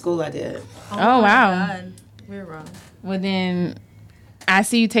 that's a school I did. Oh wow. God. We're wrong. Well then, I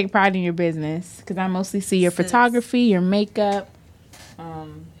see you take pride in your business because I mostly see your photography, your makeup.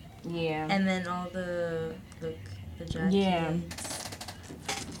 Yeah. And then all the jackets. Yeah.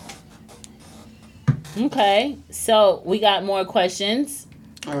 Okay, so we got more questions.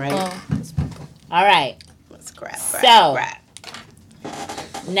 All right. All right. Let's grab.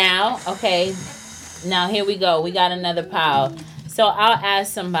 Now, okay. Now here we go. We got another pile. So I'll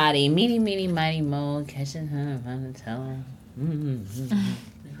ask somebody. Meeny, meeny, mighty, mo, catching her on the toe.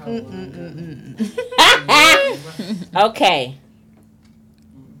 Okay.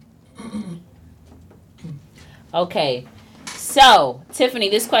 Okay. So, Tiffany,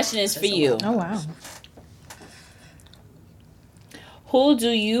 this question is for you. Oh, wow. Who do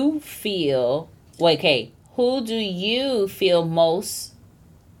you feel most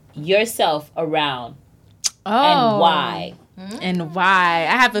yourself around? And why? And why?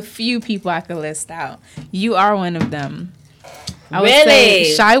 I have a few people I could list out. You are one of them. I would Really?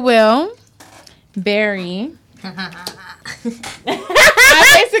 say Shy Will, Barry. I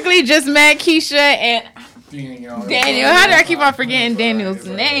basically just met Keisha and Daniel, how did I keep on forgetting Daniel's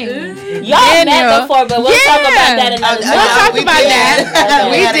name? Y'all met before, but we'll talk about that another time. We'll talk about that.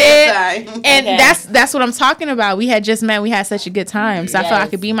 We We did. And Okay. that's what I'm talking about. We had just met. We had such a good time. So I felt I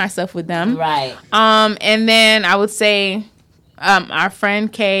could be myself with them. Right. And then I would say our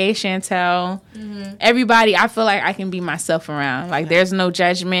friend Kay, Chantel, everybody, I feel like I can be myself around. Like there's no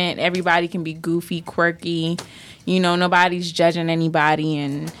judgment. Everybody can be goofy, quirky. You know, nobody's judging anybody.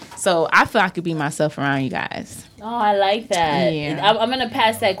 And so I feel I could be myself around you guys. Oh, I like that. Yeah. I'm going to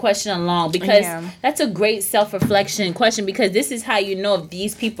pass that question along because that's a great self-reflection question because this is how you know if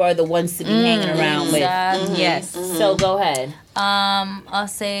these people are the ones to be hanging around with. Yes. So go ahead. I'll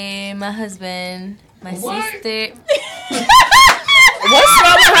say my husband, my sister. What's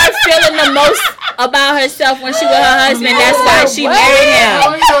wrong with her feeling the most about herself when she with her husband? That's why she married him.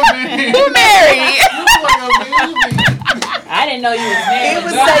 Who married? I didn't know you was married. He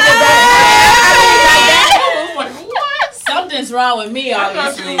was Girl, saying that. Something's wrong with me,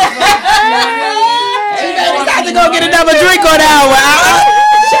 obviously. We got to go get another drink on that one.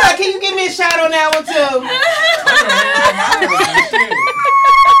 Shot, can you give me a shot on that one too?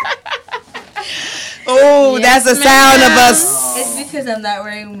 Oh, that's the sound of us. It's because I'm not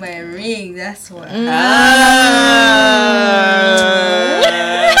wearing my ring. That's why.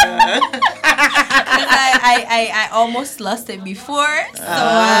 I almost lost it before, so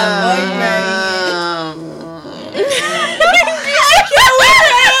I'm wearing my ring. I can't wear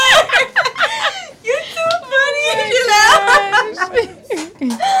it. You're too funny.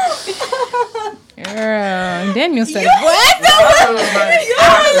 Girl, Daniel said, What?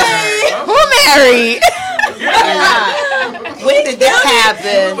 Who married? When did that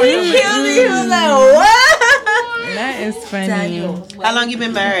happen? He killed me. He was like, what? That is funny. Daniel, How long you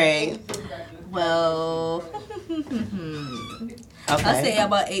been married? Well, I'll say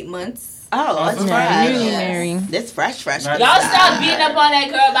about 8 months. Oh, that's Newly fresh. married. This fresh. Y'all stop beating up on that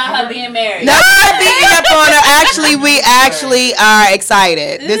girl about her being married. No, I'm beating up on her. Actually, we actually are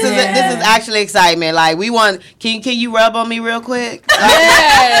excited. This is actually excitement. Like we want. Can you rub on me real quick?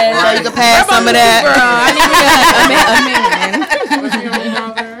 Yeah. So you can pass some of that.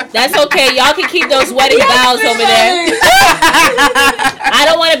 That's okay. Y'all can keep those wedding vows over there. I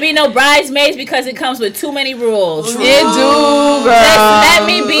don't want to be no bridesmaids because it comes with too many rules. It do, girl. Let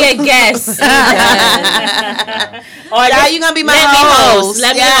me be a guest. Or Now you gonna be my host.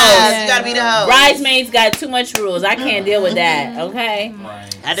 Let me host. You gotta be the host. Bridesmaids got too much rules. I can't deal with that. Okay.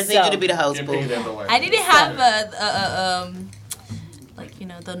 I just need you to be the host, boo. I didn't have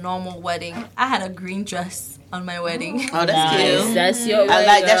the normal wedding. I had a green dress on my wedding. Oh, that's cute. That's your wedding. I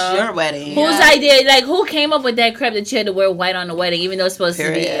like girl. that's your wedding. Whose idea? Like, who came up with that crap that you had to wear white on the wedding, even though it's supposed to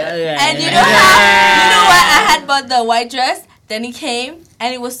be? And you know what? I had bought the white dress. Then he came,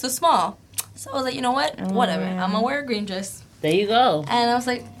 and it was too small. So I was like, you know what? Whatever. I'm gonna wear a green dress. There you go. And I was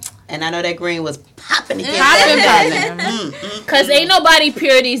like, and I know that green was popping again. Cause ain't nobody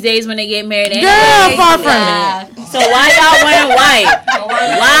pure these days when they get married. Ain't Girl, nobody- far from it. So why y'all wearing white?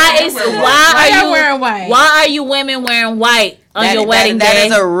 Why are you wearing white? Why are you women wearing white on your wedding that day?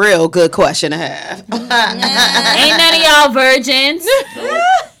 is a real good question to have. Ain't none of y'all virgins.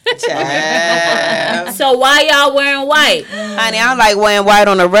 So why y'all wearing white? Honey, I don't like wearing white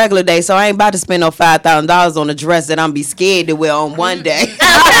on a regular day, so I ain't about to spend no $5,000 on a dress that I'm be scared to wear on one day.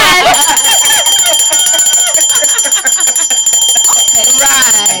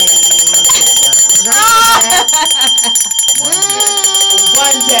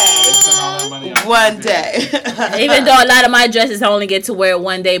 One day. Even though a lot of my dresses I only get to wear it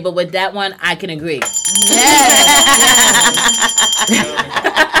one day, but with that one I can agree. okay,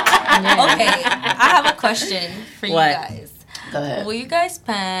 I have a question for you What? guys. Go ahead. Will you guys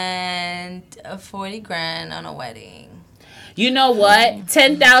spend $40,000 on a wedding? You know what?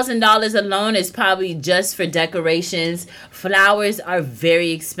 $10,000 alone is probably just for decorations. Flowers are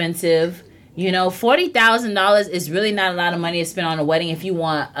very expensive. You know, $40,000 is really not a lot of money to spend on a wedding if you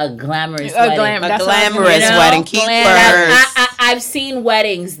want a glamorous wedding. A glamorous wedding. Keep words. I've seen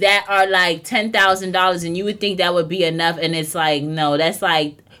weddings that are like $10,000 and you would think that would be enough, and it's like, no, that's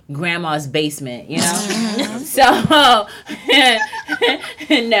like grandma's basement, you know? So,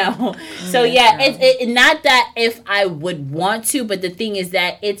 no. So, yeah, it's not that if I would want to, but the thing is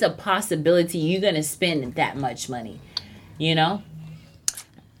that it's a possibility you're going to spend that much money, you know?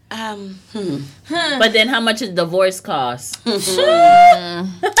 But then how much does divorce cost?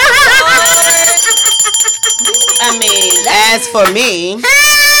 I mean, as for me,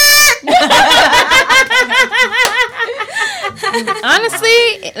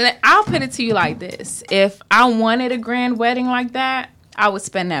 honestly, I'll put it to you like this. If I wanted a grand wedding like that, I would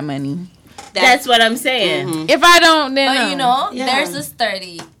spend that money. That's what I'm saying. If I don't, then But you know, Yeah. there's a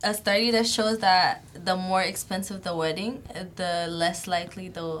study that shows that the more expensive the wedding, the less likely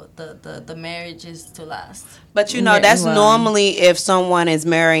the marriage is to last. But you know, that's normally if someone is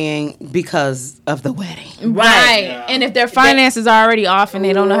marrying because of the wedding. Right. And if their finances are already off and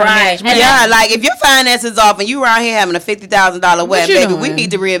they don't know how to manage money. Yeah, like if your finances off and you around here having a $50,000 wedding, you baby, we doing?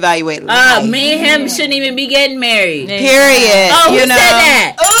 need to reevaluate. life. Me and him shouldn't even be getting married. Period. Oh, who you said know?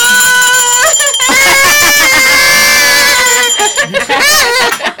 that?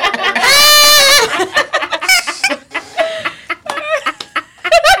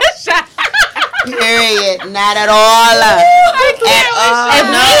 Period. Not at all.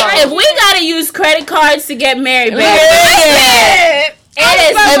 If we gotta use credit cards to get married, baby.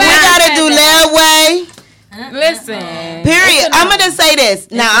 If we gotta do layaway. Listen. Period. I'm gonna say this.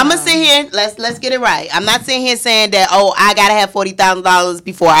 Now I'm gonna sit here. Let's get it right. I'm not sitting here saying that. Oh, I gotta have $40,000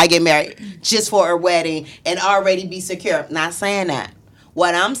 before I get married, just for a wedding and already be secure. Not saying that.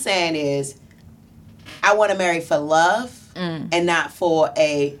 What I'm saying is, I want to marry for love and not for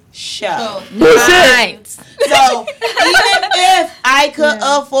a show. Right. So even if I could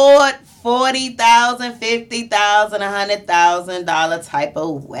afford $40,000, $50,000, $100,000 type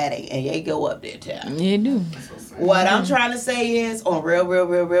of wedding, and you go up there, child. You do. What I'm trying to say is, on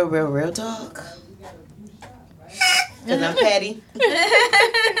real talk, because I'm petty,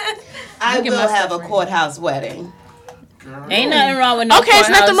 I will have a courthouse wedding. Ain't nothing wrong with no Okay, there's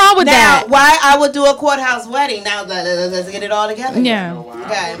nothing wrong with Now, that. why I would do a courthouse wedding? Now let's get it all together. Yeah.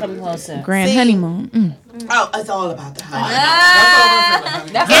 Okay. Come closer. Grand honeymoon. Oh, it's all about the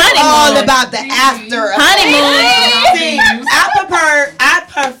honeymoon. It's all about the after honeymoon. See, I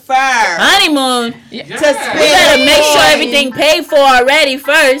prefer Honeymoon. to You spend. better make sure everything paid for already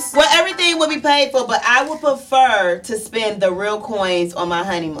first. Well, everything will be paid for, but I would prefer to spend the real coins on my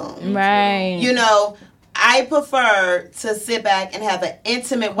honeymoon. Right. You know, I prefer to sit back and have an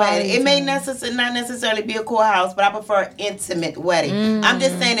intimate wedding. It may not necessarily be a courthouse, but I prefer an intimate wedding. I'm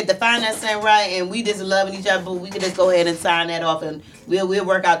just saying, if the finances ain't right and we just loving each other, we could just go ahead and sign that off, and we'll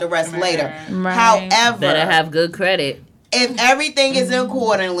work out the rest later. Right. However, Better have good credit. if everything is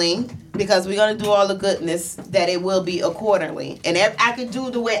accordingly, because we're going to do all the goodness, that it will be accordingly. And if I could do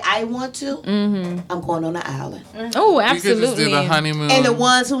the way I want to, I'm going on the island. Oh, You could just do absolutely. the honeymoon. And the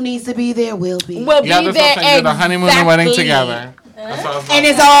ones who needs to be there will be. We'll yeah, be that's there what I'm saying. Do the honeymoon and wedding exactly. together. That's what I was And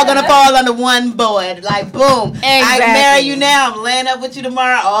it's all going to fall under one board. Like, boom. I marry you now. I'm laying up with you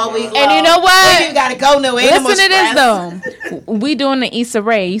tomorrow all week long. And you know what? You got to go nowhere. Listen to this though. We doing the Issa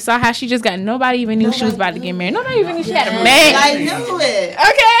Rae. You saw how she just got. Nobody even knew she was about to get married. Nobody even knew she had a man. I knew it.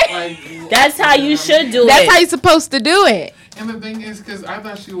 Okay. That's how you should do it. That's how you're supposed to do it. And the thing is, because I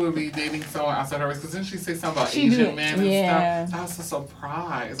thought she would be dating someone outside her race, because then she said something about She Asian did. men and Yeah. stuff. I was so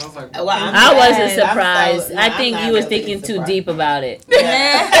surprised. I was like, Well, I wasn't surprised. I think you was thinking too deep about it. No,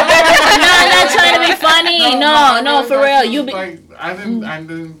 I'm not trying to be funny. No, for real. You be. Like, I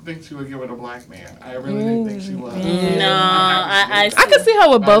didn't think she would give it a black man. I really didn't think she would. No, I could see her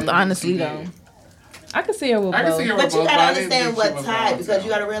with both, honestly, though. I could see her with both. But you gotta understand what type, because you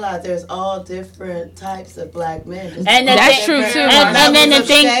gotta realize there's all different types of black men. And that's true too. And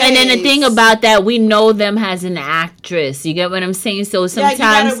then the thing about that, we know them as an actress. You get what I'm saying? So sometimes you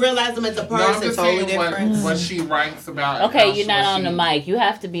gotta realize them as a I'm person. just Totally saying different. what she writes about. Okay, how you're not on the mic. You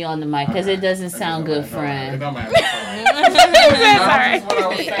have to be on the mic because it doesn't sound good, friend. It don't matter.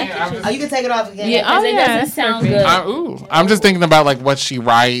 Oh, you can take it off again. Yeah, because it doesn't sound good. I'm just thinking about like what she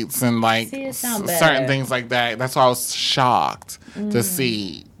writes and like See, it sound better. certain things like that. That's why I was shocked to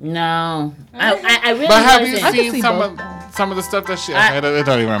see. No, I really. But have you wasn't. seen some of the stuff that she? It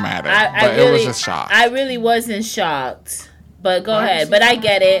don't even matter. I But really, it was just shocked. I really wasn't shocked. But go ahead. But I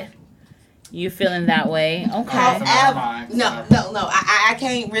get it. You feeling that way? Okay. No. I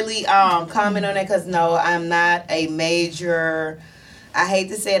can't really comment on that because no, I'm not a major. I hate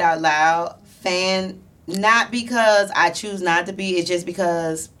to say it out loud. Fan. Not because I choose not to be. It's just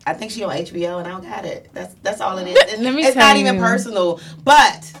because I think she on HBO and I don't got it. That's all it is. It's not even personal.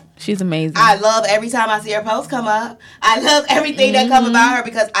 But she's amazing. I love every time I see her post come up. I love everything that come about her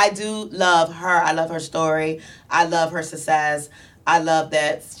because I do love her. I love her story. I love her success. I love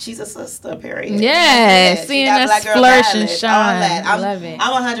that she's a sister, period. Yeah, She seeing got us Black Girl flourish Ballad, and all shine. that. I love it.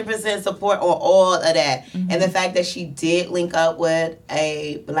 I'm 100% support on all of that. And the fact that she did link up with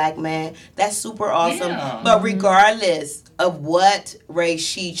a black man, that's super awesome. Yeah. But regardless of what race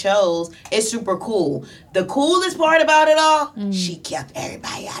she chose, it's super cool. The coolest part about it all, she kept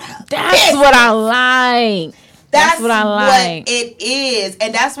everybody out of her That's business. what I like. That's what I like. what it is.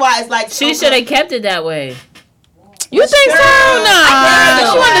 And that's why it's like She should have kept it that way. You think so? No.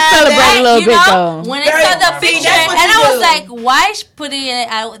 She wanted to celebrate a little bit though. When they saw the picture, and I was like, why putting it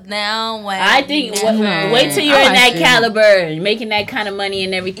out now? When I think wait till you're in that caliber, making that kind of money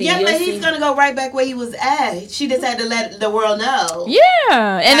and everything. Yeah, but he's gonna go right back where he was at. She just had to let the world know.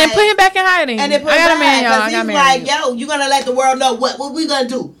 Yeah, and then put him back in hiding. And then put him back because he's like, yo, you gonna let the world know what we gonna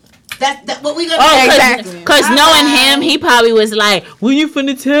do? That's what we gonna do. Exactly. Because knowing him, he probably was like, when you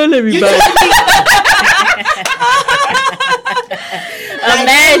finna tell everybody?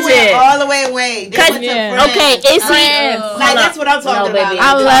 Imagine all the way away. Okay, is he? Like that's what I'm talking about.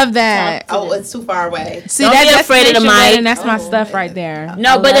 I love that. Oh, it's too far away. See, that's afraid of the mic, and that's my stuff right there.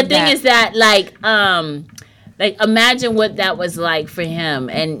 No, but the thing is that like imagine what that was like for him.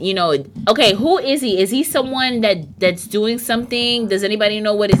 And okay, who is he? Is he someone that's doing something? Does anybody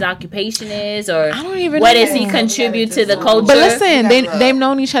know what his occupation is, or I don't even what know. does he contribute to the culture? But listen, they've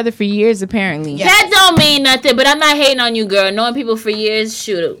known each other for years apparently. That don't mean nothing. But I'm not hating on you, girl. Knowing people for years,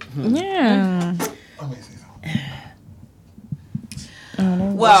 shoot. Yeah.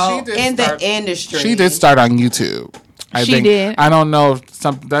 Well, in the industry, she did start on YouTube. I think I don't know.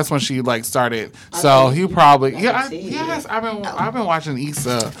 That's when she started. So he probably yes. I've been watching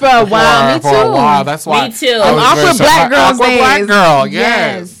Issa for a while. For a while. That's why. Me too. Awkward Black Girl. Black Girl.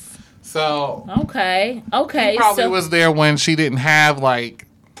 Yes. So okay. He probably was there when she didn't have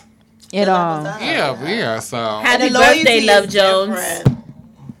it all. Yeah. So happy birthday, Love Jones.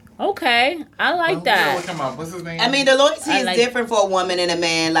 Okay, I like that. Come on, what's his name? I mean, the loyalty is different for a woman and a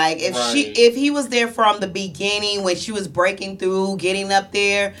man. Like if he was there from the beginning when she was breaking through, getting up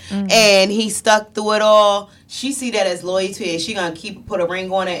there, and he stuck through it all, she see that as loyalty, and she gonna put a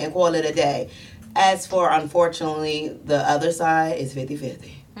ring on it and call it a day. As for unfortunately the other side is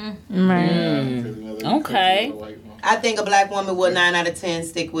 50-50. Okay. I think a black woman would 9 out of 10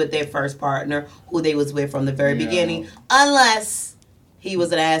 stick with their first partner who they was with from the very beginning, unless he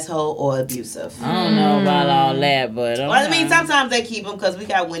was an asshole or abusive. I don't know about all that, but well, I mean, sometimes they keep him because we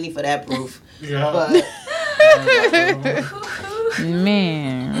got Winnie for that proof. Yeah. But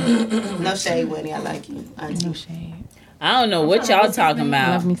man, no shade, Winnie. I like you. Auntie. No shade. I don't know what y'all talking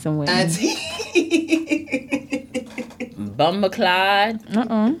about. Love me some Winnie. Auntie. Bumba Clyde.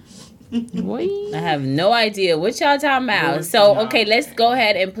 I have no idea what y'all talking about. So okay, let's go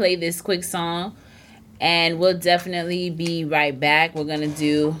ahead and play this quick song. And we'll definitely be right back. I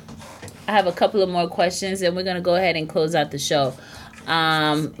have a couple of more questions, and we're going to go ahead and close out the show.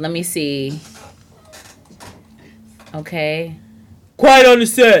 Let me see. Okay. Quiet on the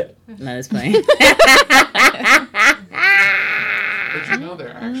set. No, that's fine. But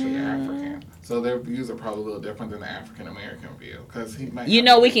they're actually African. So their views are probably a little different than the African American view. Because he might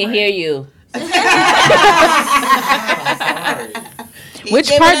we can hear you. Which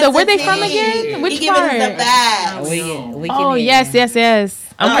part though? Where they from again? Which part? We can oh yes.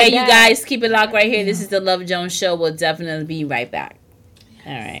 Okay, you guys keep it locked right here. This is the Love Jones Show. We'll definitely be right back.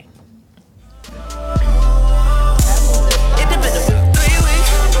 All right.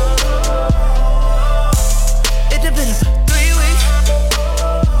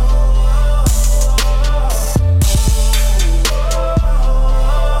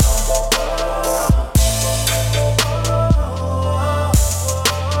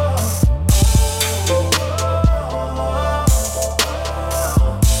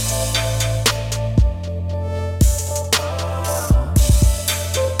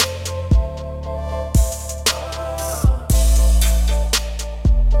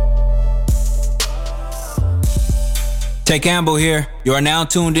 Tay Campbell here. You are now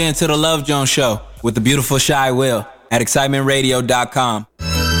tuned in to the Love Jones Show with the beautiful Shy Will at excitementradio.com.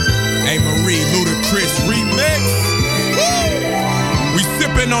 Hey Marie, Ludacris remix. We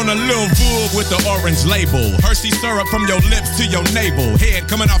sipping on a little Vogue with the orange label. Hershey syrup from your lips to your navel. Head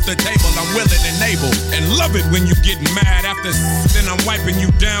coming off the table, I'm willing and able. And love it when you get mad after then I'm wiping you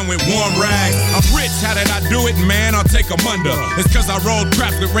down with warm rags. I'm rich, how did I do it, man? I'll take 'em under. It's cause I rolled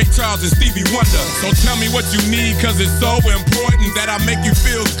craps with Ray Charles and Stevie Wonder. So tell me what you need, cause it's so important that I make you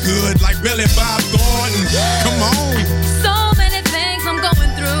feel good like Billy Bob Thornton. Come on. So many things I'm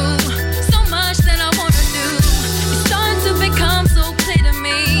going through. So much that I wanna do. It's starting to become so clear to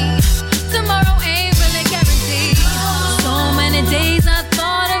me. Tomorrow ain't really guaranteed. So many days I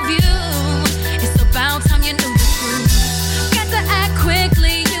thought of you. It's about time you knew the truth. Got to act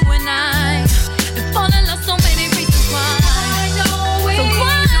quickly, you and I. And fall in love so many reasons why. So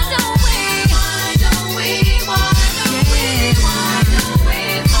why don't we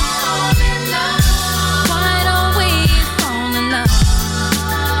fall in love? Why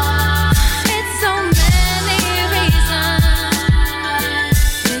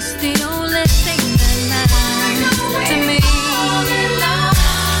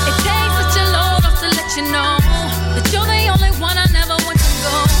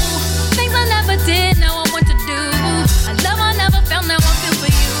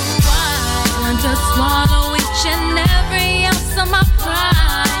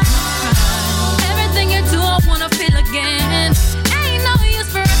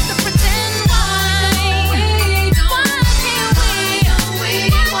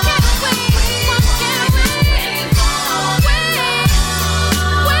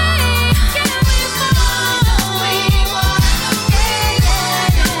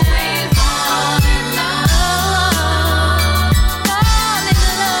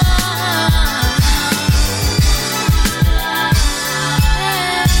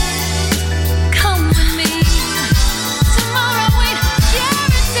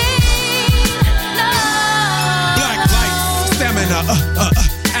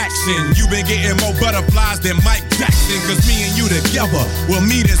been getting more butterflies than Mike Jackson. Cause me and you together will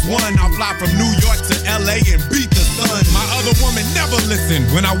meet as one. I'll fly from New York to LA and beat the sun. My other woman never listened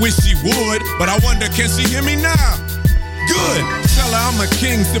when I wish she would. But I wonder, can she hear me now? Good. Tell her I'm a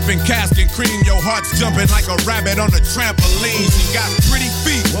king sipping cask and cream. Your heart's jumping like a rabbit on a trampoline. She got pretty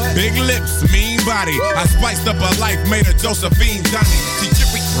feet, big lips, mean body. I spiced up her life, made her Josephine Johnny. She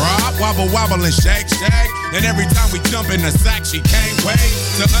jiffy drop, wobble wobble and shake shake. And every time we jump in the sack, she can't wait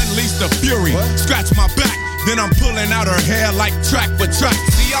to unleash the fury. Scratch my back, then I'm pulling out her hair like track for track.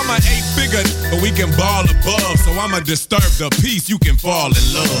 See, I'm an 8-figure, but we can ball above. So I'ma disturb the peace, you can fall in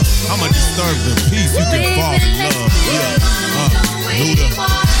love. I'ma disturb the peace, you can fall in love. Yeah. Luda.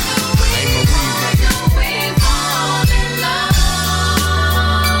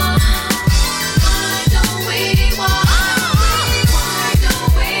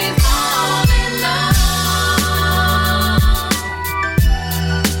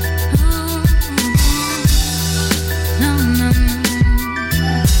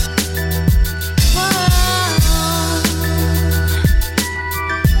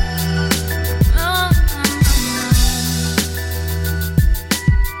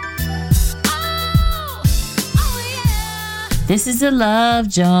 This is the Love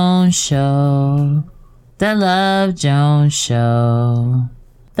Jones Show. The Love Jones Show.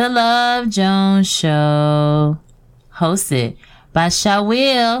 The Love Jones Show. Hosted by Sha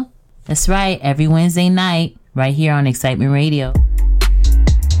Will. That's right, every Wednesday night, right here on Excitement Radio.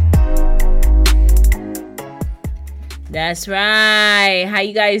 That's right. How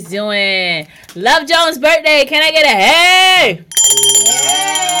you guys doing? Love Jones' birthday. Can I get a hey?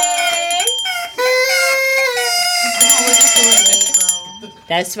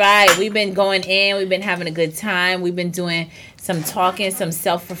 That's right. We've been going in. We've been having a good time. We've been doing some talking, some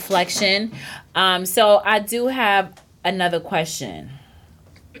self-reflection. So I do have another question.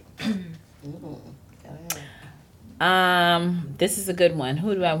 This is a good one.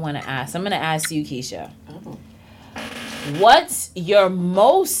 Who do I want to ask? I'm going to ask you, Keisha. What's your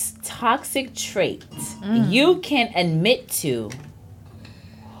most toxic trait you can admit to?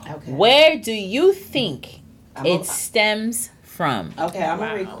 Okay. Where do you think it stems from? Okay, I'm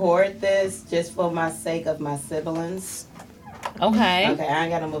gonna record this just for my sake of my siblings. Okay. Okay, I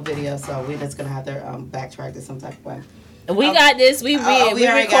ain't got no more video, so we're just gonna have to backtrack this some type of way. We got this. We already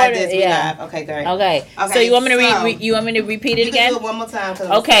recorded. got this. Yeah. Okay, great. Okay. So you want me to you want me to repeat it again? Do it one more time.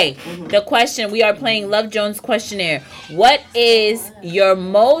 Okay. The question, we are playing Love Jones questionnaire. What is your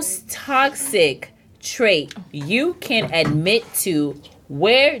most toxic trait you can admit to?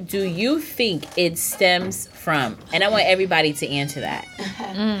 Where do you think it stems from? And I want everybody to answer that.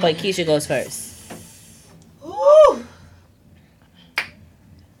 But Keisha goes first. Ooh.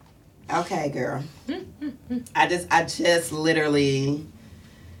 Okay, girl. I just literally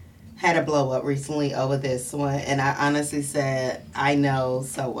had a blow up recently over this one, and I honestly said, I know,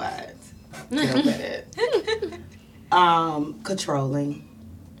 so what? Deal with it. Controlling.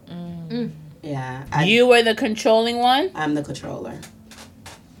 Yeah. You were the controlling one? I'm the controller.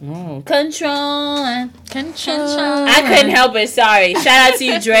 Controlling. I couldn't help it. Sorry. Shout out to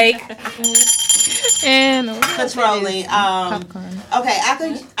you, Drake. And controlling. Okay,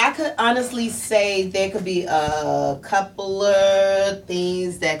 I could honestly say there could be a couple of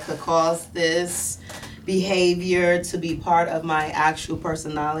things that could cause this behavior to be part of my actual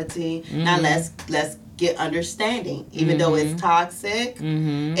personality. Now let's get understanding. Even though it's toxic,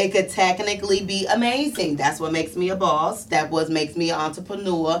 it could technically be amazing. That's what makes me a boss. That what makes me an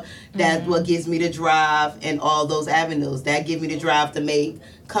entrepreneur. That's what gives me the drive in all those avenues. That gives me the drive to make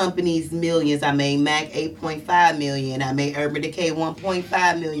companies millions. I made Mac 8.5 million. I made Urban Decay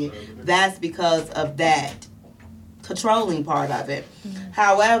 1.5 million. That's because of that controlling part of it.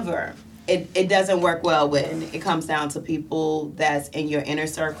 However, it doesn't work well when it comes down to people that's in your inner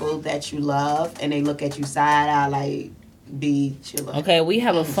circle that you love, and they look at you side eye like, be chiller. Okay, we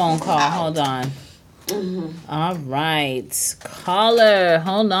have a phone call. Hold on. All right. Caller,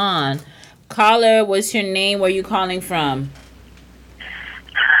 hold on. Caller, what's your name? Where are you calling from?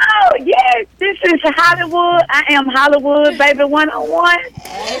 Oh, yes, this is Hollywood. I am Hollywood, baby 101.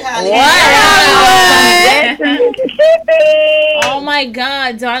 Hey, Hollywood. Mississippi. Oh, my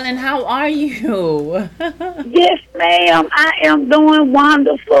God, darling, how are you? Yes, ma'am. I am doing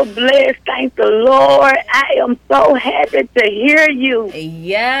wonderful, blessed. Thank the Lord. I am so happy to hear you.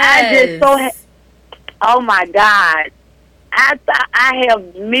 Yes. I just oh, my God. I thought I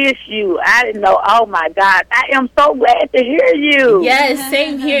have missed you. I didn't know. Oh, my God. I am so glad to hear you. Yes,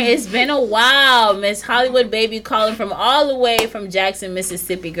 same here. It's been a while. Miss Hollywood Baby calling from all the way from Jackson,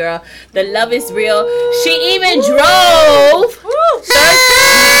 Mississippi, girl. The love is real. She even drove.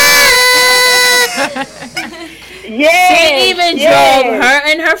 She even drove, her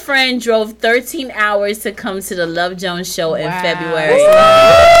and her friend drove 13 hours to come to the Love Jones show in February. You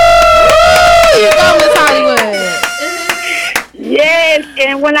go, Miss Hollywood. Yes,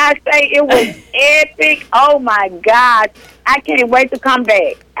 and when I say it was epic, oh my God, I can't wait to come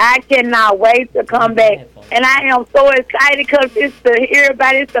back. I cannot wait to come back. And I am so excited because it's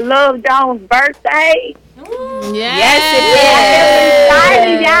the Love Jones birthday. Yes, it is. I'm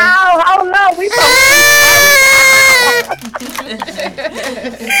excited, y'all. Hold on, we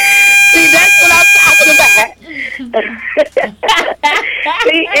See, that's what I'm talking about.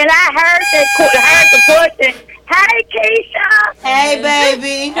 See, and I heard the question. Hey, Keisha. Hey,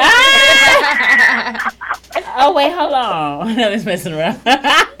 baby. Oh, wait, hold on. I was messing around.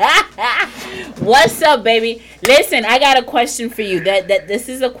 What's up, baby? Listen, I got a question for you. That this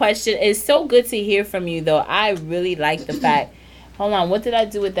is a question. It's so good to hear from you, though. I really like the fact. Hold on. What did I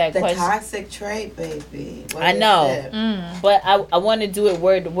do with that question? The toxic trait, baby. What I know. But I want to do it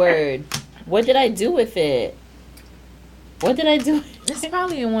word to word. What did I do with it? What did I do? It's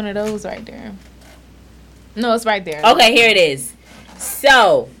probably in one of those right there. No, it's right there. Okay, here it is.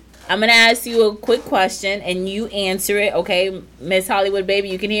 So, I'm going to ask you a quick question, and you answer it, okay? Miss Hollywood, baby,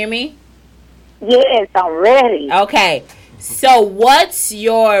 you can hear me? Yes, I'm ready. Okay. So, what's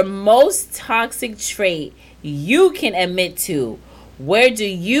your most toxic trait you can admit to? Where do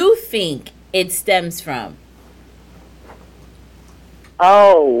you think it stems from?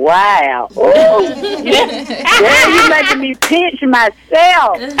 Oh, wow. Girl, you making me pinch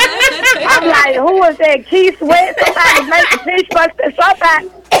myself. I'm like, who is that? Keith Sweat? Somebody make a pinch myself. Somebody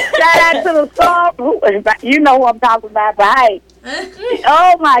shout out to the song. You know who I'm talking about, but hey.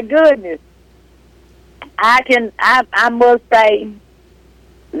 Oh, my goodness. I must say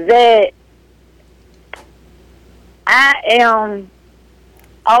that I am,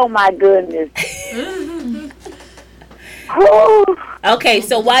 oh, my goodness. Okay,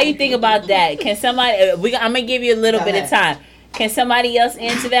 so while you think about that, can somebody? I'm gonna give you a little bit of time. Can somebody else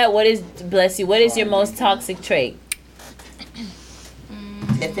answer that? What is, bless you? What is your most toxic trait?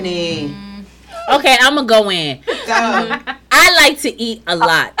 Tiffany. Okay, I'm gonna go in. I like to eat a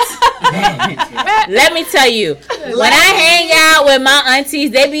lot. Let me tell you, when I hang out with my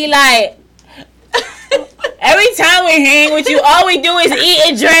aunties, they be like, every time we hang with you, all we do is eat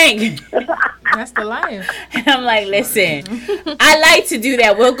and drink. That's the life. And I'm like, listen, I like to do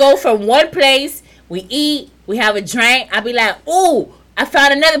that. We'll go from one place, we eat, we have a drink. I'll be like, ooh, I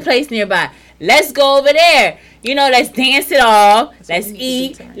found another place nearby. Let's go over there. You know, let's dance it all. Let's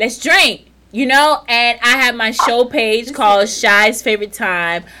eat. Let's drink. You know, and I have my show page called Shy's Favorite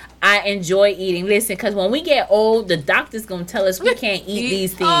Time. I enjoy eating. Listen, because when we get old, the doctor's going to tell us we can't eat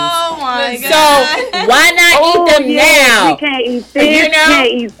these things. Oh, my God. So, why not eat them now? We can't eat this, you know? Can't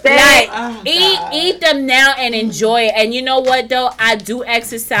eat that. Like, eat them now and enjoy it. And you know what, though? I do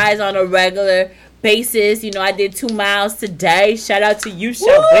exercise on a regular basis. You know, I did 2 miles today. Shout out to you,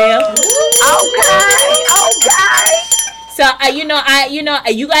 Shabelle. Okay. So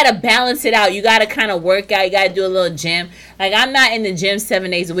you gotta balance it out. You gotta kind of work out. You gotta do a little gym. Like, I'm not in the gym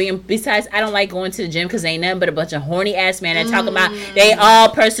 7 days a week. And besides, I don't like going to the gym because they ain't nothing but a bunch of horny ass men that talk about they all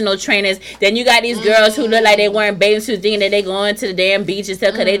personal trainers. Then you got these girls who look like they wearing bathing suits, thinking that they going to the damn beach and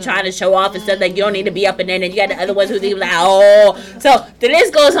stuff because they trying to show off and stuff. Like, you don't need to be up in there. And then you got the other ones who think like, oh. So the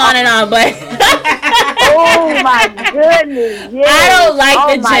list goes on and on. But oh my goodness! Yes. I don't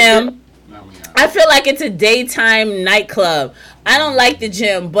like the gym. I feel like it's a daytime nightclub. I don't like the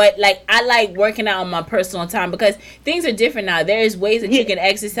gym, but like I like working out on my personal time because things are different now. There's ways that you can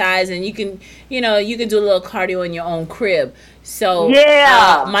exercise and you can do a little cardio in your own crib. So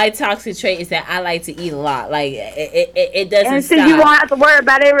my toxic trait is that I like to eat a lot. Like it doesn't and stop. You won't have to worry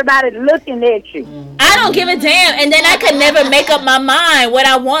about everybody looking at you. I don't give a damn, and then I could never make up my mind what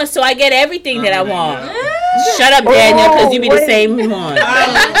I want, so I get everything that I want. Shut up, Daniel, because you be the same one.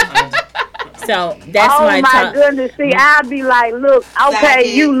 So that's my goodness. See, I'll be like, look,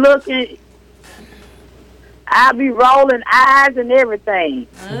 okay, you looking. I'll be rolling eyes and everything.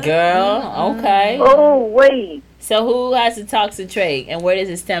 Girl, okay. Oh, wait. So who has the toxic trait and where does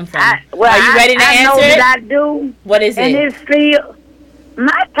it stem from? Are you ready to answer I know it? that I do. What is it? And it's still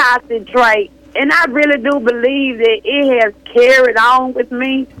my toxic trait, and I really do believe that it has carried on with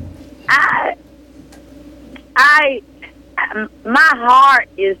me. My heart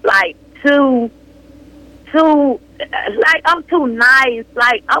is like too like I'm too nice,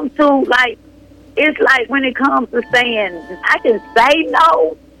 like I'm too like it's like when it comes to saying I can say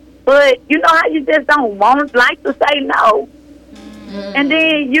no, but you know how you just don't like to say no, and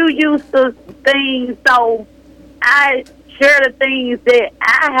then you used to things, so I share the things that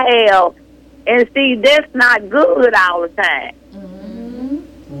I have And see, that's not good all the time.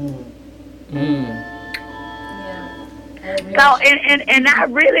 So, and I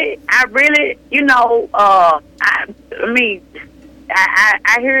really, you know, I mean,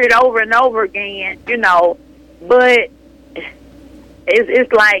 I hear it over and over again, you know, but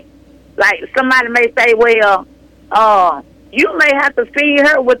it's like somebody may say, well, you may have to feed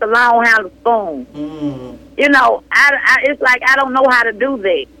her with a long handled spoon. You know, it's like I don't know how to do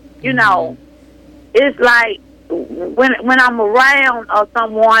that. You know, it's like when I'm around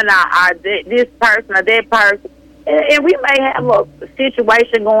someone or this person or that person, and we may have a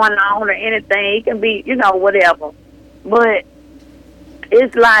situation going on or anything. It can be, you know, whatever. But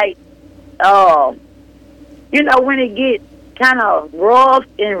it's like, you know, when it gets kind of rough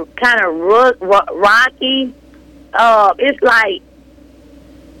and kind of rocky, it's like,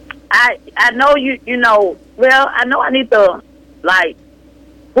 I know you know, well, I know I need to, like,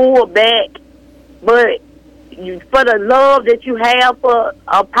 pull back, but for the love that you have for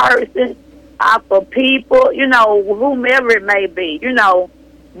a person, for people, you know, whomever it may be, you know,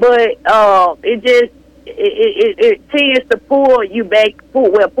 but it just it tends to pull you back,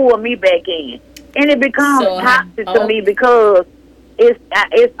 pull me back in, and it becomes toxic to me because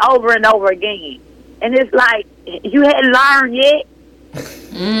it's over and over again, and it's like you hadn't learned yet.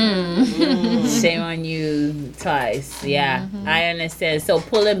 Shame on you twice. Yeah, I understand. So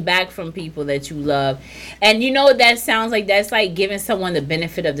pulling back from people that you love, and you know what that sounds like? That's like giving someone the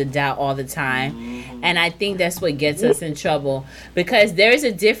benefit of the doubt all the time. And I think that's what gets us in trouble, because there's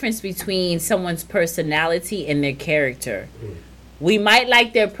a difference between someone's personality and their character. We might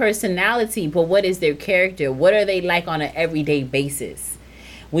like their personality, but what is their character? What are they like on an everyday basis?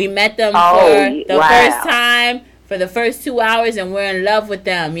 We met them for the first time, for the first 2 hours, and we're in love with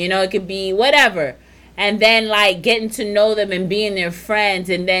them. You know, it could be whatever. And then, like, getting to know them and being their friends,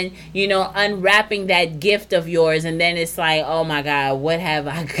 and then, you know, unwrapping that gift of yours, and then it's like, oh my God, what have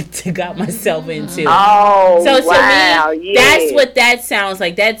I got myself into? So to me, that's what that sounds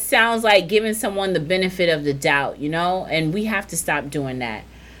like. That sounds like giving someone the benefit of the doubt, you know? And we have to stop doing that.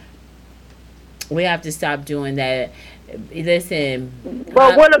 We have to stop doing that. Listen.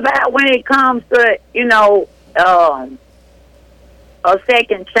 But what about when it comes to, you know, a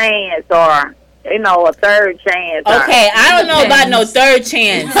second chance, or, you know, a third chance? Okay, I don't know about no third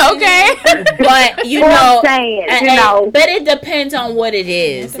chance. Okay. But, you know, chance, you know. But it depends on what it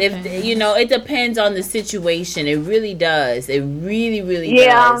is. If, you know, it depends on the situation. It really does. It really, really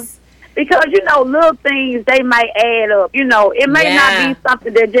does. Because, you know, little things, they might add up. You know, it may not be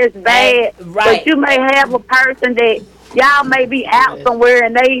something that's just bad, but you may have a person that y'all may be out somewhere,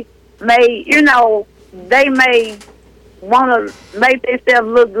 and they may, you know, they may want to make themselves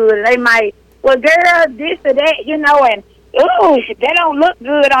look good, and they might, well, girl, this or that, you know, and, ooh, that don't look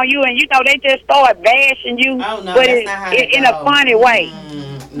good on you, and, you know, they just start bashing you, but in a funny way.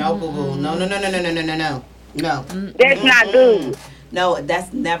 No, boo-boo. No. That's not good. No,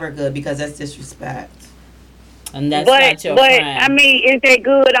 that's never good, because that's disrespect. And that's not your friend. I mean, is it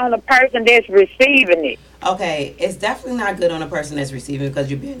good on the person that's receiving it? Okay, it's definitely not good on the person that's receiving it,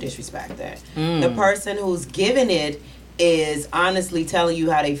 because you're being disrespected. The person who's giving it is honestly telling you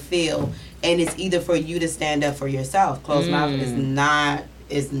how they feel, and it's either for you to stand up for yourself. Closed mouth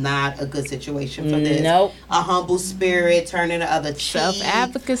is not a good situation for this. Nope. A humble spirit, turning the other cheek.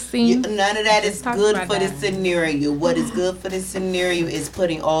 Self-advocacy. None of that is good for this scenario. What is good for this scenario is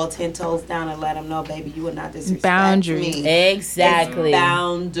putting all 10 toes down and let them know, baby, you will not disrespect me. Exactly. It's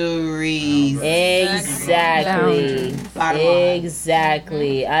boundaries. Exactly.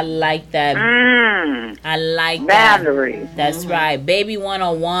 Exactly. I like that. I like boundaries. That's right. Baby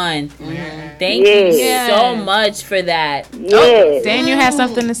 101. Thank you so much for that. Oh, Daniel has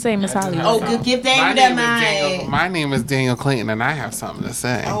something to say, Miss Holly. Oh, give Daniel that mic. My name is Daniel Clayton, and I have something to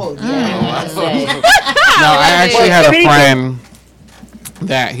say. Oh, yeah. No, I actually had a friend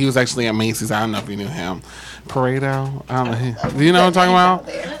that he was actually at Macy's. I don't know if you knew him. Pareto. I don't know. Do you know what I'm talking about?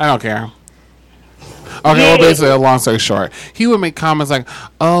 I don't care. Okay, well, basically, a long story short, he would make comments like,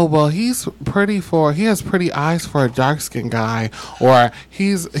 "Oh, well, he has pretty eyes for a dark skinned guy," or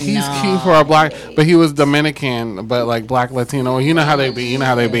he's cute for a black, but he was Dominican, but like black Latino. You know how they be. And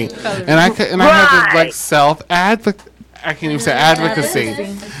I had to like I can't even say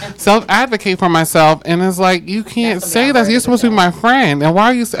advocacy. Self-advocate for myself, and it's like, you can't say that. You're supposed to be my friend, and why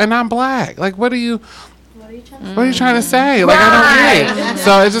are you? And I'm black. Like, what are you? What are you trying to say? Like, I don't get it.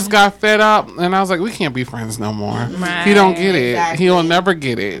 So it just got fed up, and I was like, we can't be friends no more. Right. He don't get it. Exactly. He'll never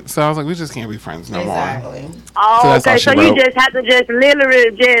get it. So I was like, we just can't be friends no more. Oh, So that's all okay. So she you wrote. just have to just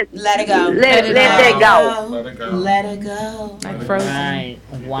literally just let it go. Let that go. Let it go. Let it go. Like Frozen. Right.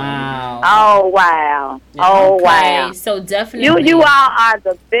 Wow. Oh wow. Oh Okay, wow. So definitely. You all are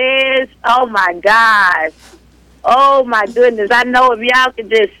the best. Oh my gosh. Oh my goodness. I know if y'all could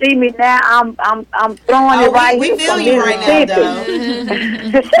just see me now, I'm throwing it right we here. feel from you right now,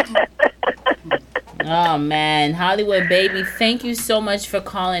 Mississippi. Oh man, Hollywood baby, thank you so much for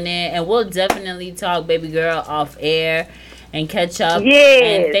calling in, and we'll definitely talk, baby girl, off air and catch up.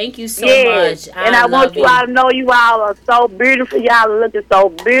 Yes. And thank you so yes. much. And I want love you all to know you all are so beautiful. Y'all are looking so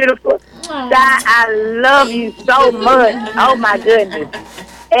beautiful. I love you so much. Oh my goodness.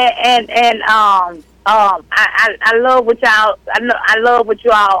 And I love what y'all. I love what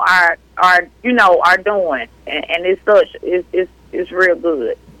you all are doing, and it's such it's real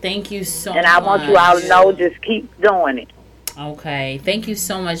good. Thank you so much. And I want you all to know, just keep doing it. Okay. Thank you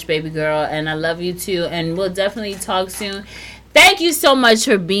so much, baby girl. And I love you too. And we'll definitely talk soon. Thank you so much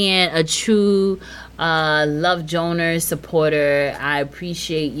for being a true Love Jones supporter. I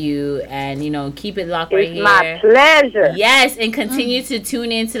appreciate you. And, keep it locked right here. It's my pleasure. Yes. And continue to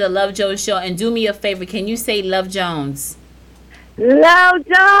tune in to the Love Jones show. And do me a favor. Can you say Love Jones? Love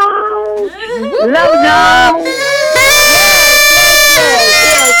Jones. Love Jones.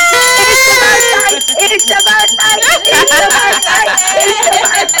 It's your birthday.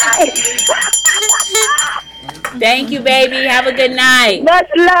 Thank you, baby. Have a good night. Much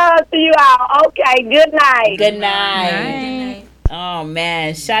love to you all. Okay, good night. Good night. Oh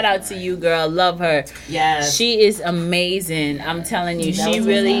man, shout out to you, girl. Love her. Yes. She is amazing. I'm telling you, she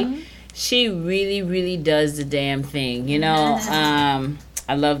really does the damn thing.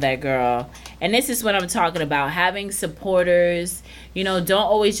 I love that girl. And this is what I'm talking about. Having supporters. Don't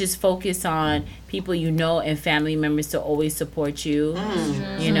always just focus on people and family members to always support you.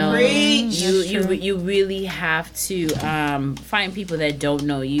 You really have to find people that don't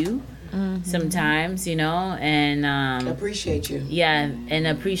know you sometimes, and appreciate you. Yeah, and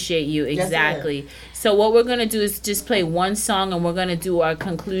appreciate you. Exactly. That's it. So what we're gonna do is just play one song, and we're gonna do our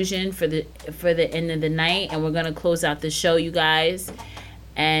conclusion for the end of the night, and we're gonna close out the show, you guys.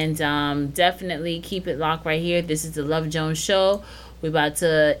 And definitely keep it locked right here. This is the Love Jones show. We're about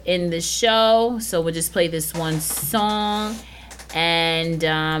to end the show, so we'll just play this one song, and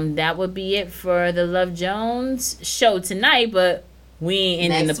that would be it for the Love Jones show tonight. But we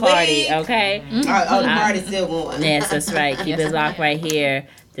ain't ending the party, okay? Mm-hmm. The party's still going. Yes, that's right. Keep it locked right here.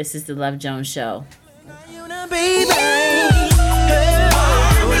 This is the Love Jones show. Sexually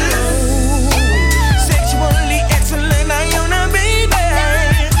excellent, I own a baby.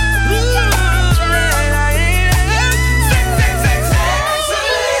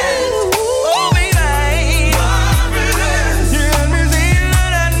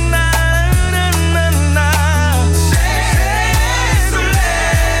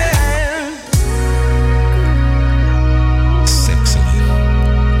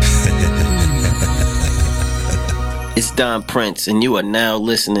 It's Don Prince, and you are now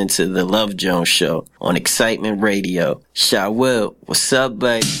listening to The Love Jones Show on Excitement Radio. Shy Will, what's up,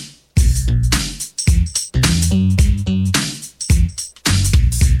 babe?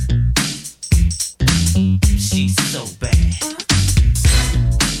 She's so bad.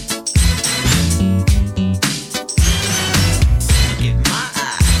 In my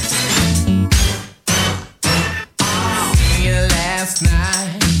eyes. See you last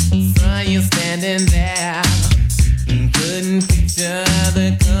night, saw you standing there. Couldn't picture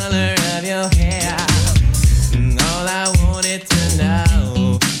the color of your hair. All I wanted to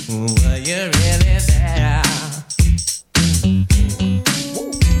know, were you really there?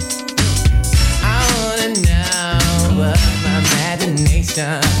 I wanna know what my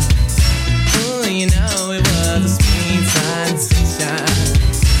imagination. Ooh, it was a sweet sensation.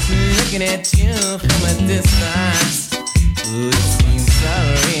 Looking at you from a distance, ooh, it seems so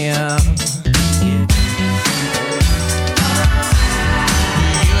real.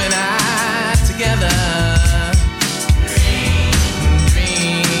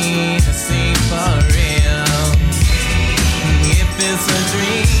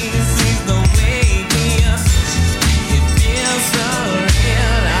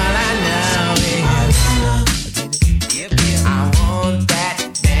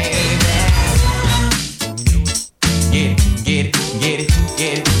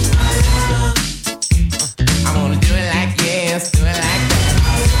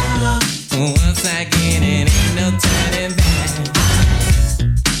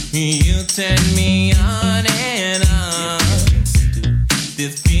 Turn me on and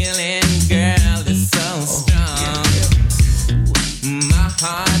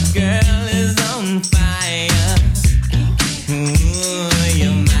heart, girl, is on fire. Ooh,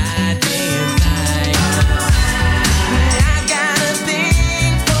 you're my desire. I got a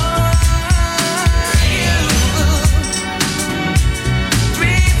thing for you.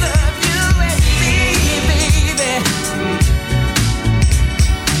 Dreams of you and me, baby.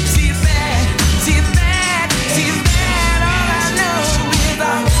 She's bad, she's bad, she's bad. All I know is I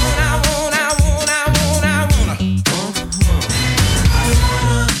wanna.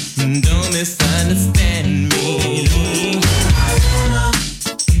 Don't misunderstand me.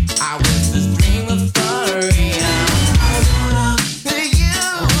 I wish this dream was for real.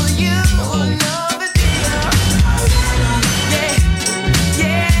 You know the deal. Yeah,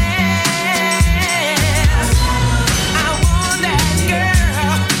 yeah. I want that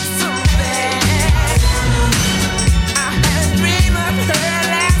girl so bad. I had a dream of her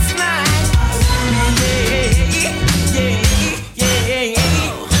last night. Yeah.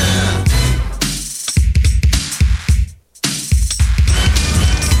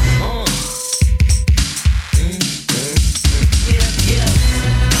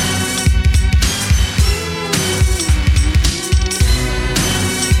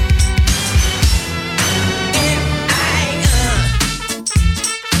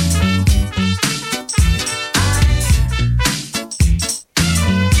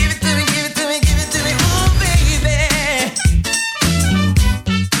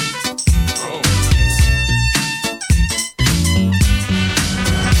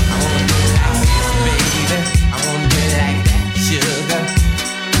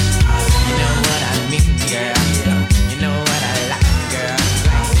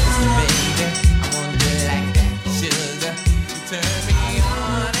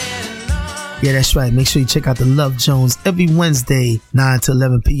 Yeah, that's right. Make sure you check out the Love Jones every Wednesday, 9 to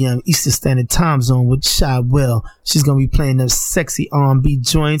 11 p.m. Eastern Standard Time Zone with Shy Will. She's going to be playing them sexy R&B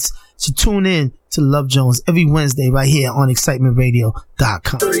joints. So tune in to Love Jones every Wednesday right here on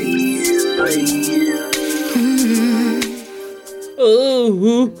excitementradio.com.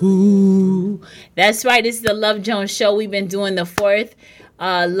 Ooh. That's right. This is the Love Jones show. We've been doing the 4th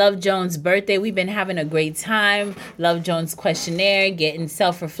Love Jones birthday. We've been having a great time. Love Jones questionnaire, getting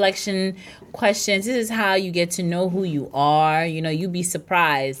self-reflection questions. This is how you get to know who you are. You know, you'd be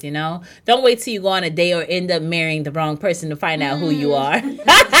surprised, you know. Don't wait till you go on a date or end up marrying the wrong person to find out who you are.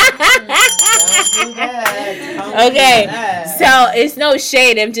 Okay, so it's no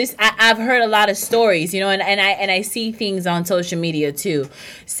shade. I've heard a lot of stories, you know, and I see things on social media too.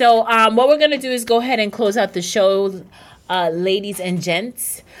 So what we're gonna do is go ahead and close out the show, ladies and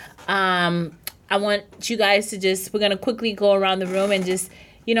gents. I want you guys to we're gonna quickly go around the room and just,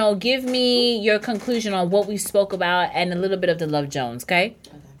 you know, give me your conclusion on what we spoke about and a little bit of the Love Jones, okay?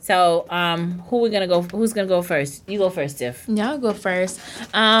 So, who's gonna go first? You go first, Tiff. Yeah, I'll go first.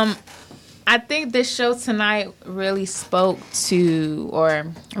 I think this show tonight really spoke to or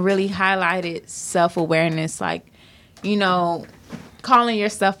really highlighted self-awareness, like, you know, calling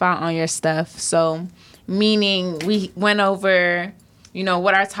yourself out on your stuff. So, meaning we went over, you know,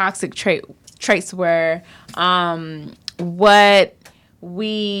 what our toxic traits were, what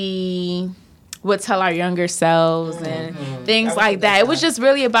we would tell our younger selves and things like that. It was just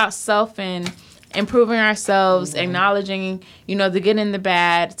really about self and improving ourselves, acknowledging, you know, the good and the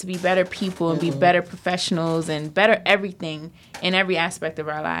bad, to be better people and be better professionals and better everything in every aspect of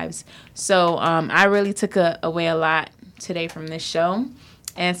our lives. So I really took away a lot today from this show.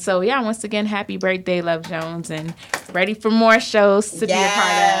 And so, yeah, once again, happy birthday, Love Jones, and ready for more shows to be a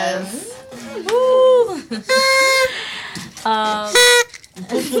part of. Woo!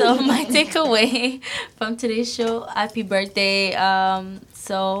 So my takeaway from today's show, happy birthday.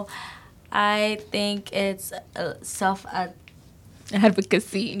 So I think it's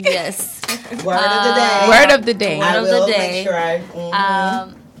advocacy. Yes. Word of the day. Word of the day. Word of the day. Make sure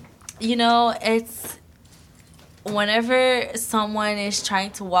you know, it's whenever someone is trying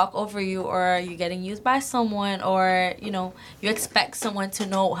to walk over you, or you're getting used by someone, or, you know, you expect someone to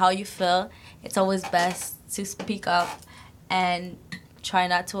know how you feel, it's always best to speak up and try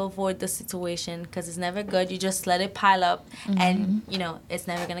not to avoid the situation, because it's never good. You just let it pile up, and, you know, it's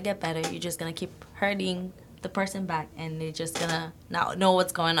never going to get better. You're just going to keep hurting the person back, and they're just going to not know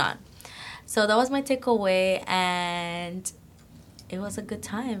what's going on. So that was my takeaway, and it was a good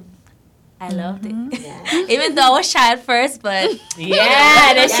time. I loved it. Yeah. Even though I was shy at first, but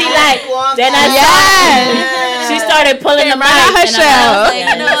yeah, then she she started pulling them out her shell. I was like,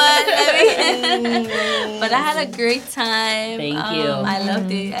 you know what? But I had a great time. Thank you. I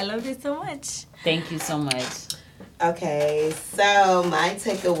loved it. I loved it so much. Thank you so much. Okay, so my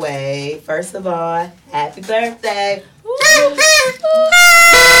takeaway, first of all, happy birthday.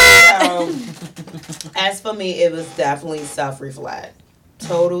 So, as for me, it was definitely self-reflect.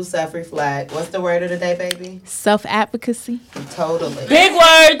 Total self-reflect. What's the word of the day, baby? Self-advocacy. Totally. Big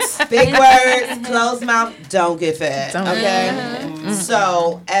words. Big words. Closed mouth. Don't get fed. Okay?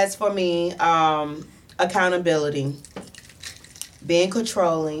 So, as for me, accountability. Being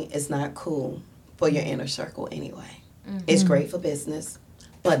controlling is not cool for your inner circle anyway. It's great for business,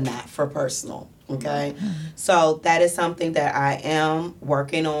 but not for personal. Okay? So, that is something that I am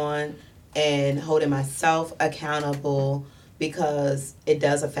working on and holding myself accountable because it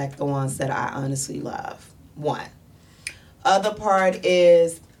does affect the ones that I honestly love. One. Other part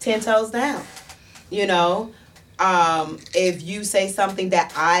is 10 toes down. You know, if you say something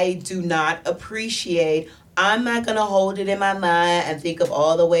that I do not appreciate, I'm not going to hold it in my mind and think of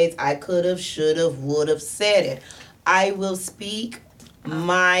all the ways I could have, should have, would have said it. I will speak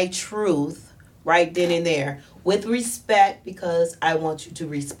my truth right then and there with respect because I want you to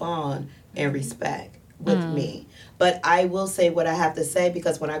respond in respect with me. But I will say what I have to say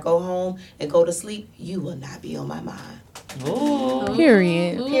because when I go home and go to sleep, you will not be on my mind. Ooh.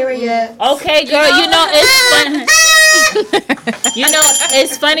 Period. Period. Okay, girl, you know, it's fun. You know,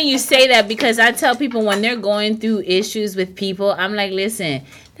 it's funny you say that because I tell people when they're going through issues with people, I'm like, listen,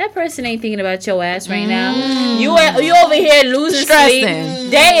 that person ain't thinking about your ass right now. You over here losing sleep.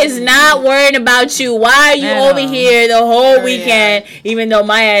 They is not worrying about you. Why are you over here the whole weekend, even though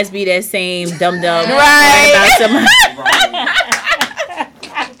my ass be that same dum-dum Right. about somebody.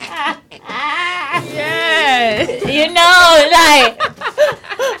 Yes. You know, like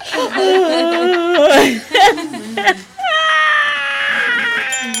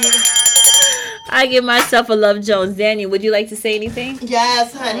I give myself a Love Jones. Daniel, would you like to say anything?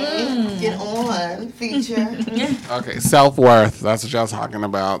 Yes, honey. Get on. Feature. Okay, self-worth. That's what y'all talking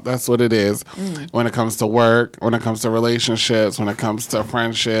about. That's what it is. When it comes to work, when it comes to relationships, when it comes to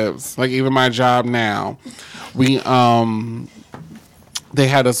friendships, like even my job now, we they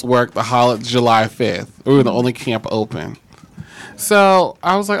had us work the holiday July 5th. We were the only camp open. So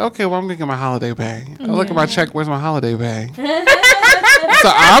I was like, okay, well, I'm going to get my holiday pay. I look at my check, where's my holiday pay? So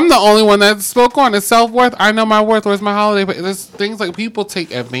I'm the only one that spoke on. It's self-worth. I know my worth. Where's my holiday pay? There's things like people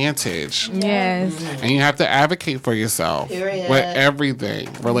take advantage. Yes. And you have to advocate for yourself. Period. With everything.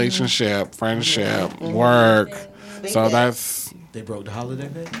 Relationship, friendship, work. So that's... They broke the holiday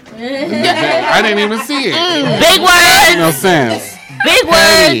pay? I didn't even see it. Big words. No sense. Big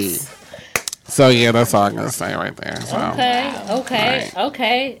Petty. words. So yeah, that's all I'm gonna say right there. So. Okay.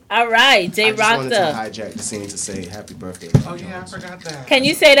 All right, J I just wanted to Rockta. hijack the scene to say happy birthday. Oh yeah, I forgot that. Can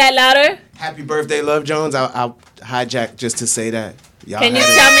you say that louder? Happy birthday, Love Jones. I'll hijack just to say that. Y'all Can you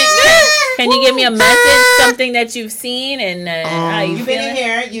had tell me? Can you give me a message, something that you've seen and how you You've been in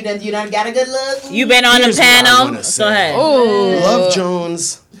feeling? here. You done got a good look. You been on the Here's what I panel. wanna So say. ahead. Love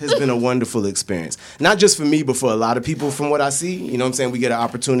Jones has been a wonderful experience. Not just for me, but for a lot of people from what I see. You know what I'm saying? We get an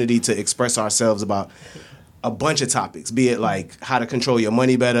opportunity to express ourselves about a bunch of topics, be it like how to control your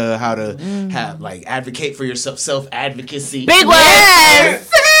money better, how to have like advocate for yourself, self-advocacy. Big words.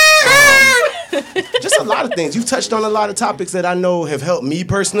 Just a lot of things. You've touched on a lot of topics that I know have helped me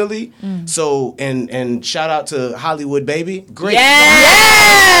personally. So, and shout out to Hollywood Baby. Great.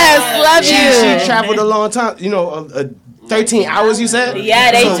 Yes. Love you. She traveled a long time. You know, 13 hours you said?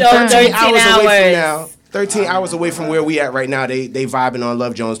 Yeah, they drove 13 away from hours. now. 13 hours away from where we at right now. They vibing on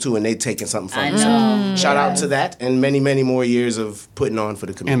Love Jones too, and they taking something from it. So shout out to that, and many, many more years of putting on for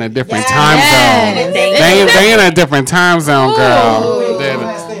the community. In a different time zone. They in a different time zone, girl.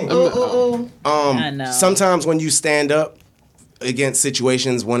 Sometimes when you stand up against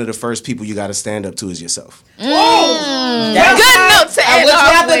situations, one of the first people you got to stand up to is yourself. Good note to end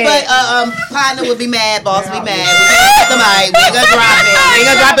off with. But partner would be mad, boss be mad. We ain't the mic. We ain't gonna drop it. We ain't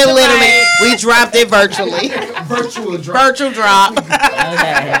gonna drop it literally. We dropped it virtually. Virtual drop.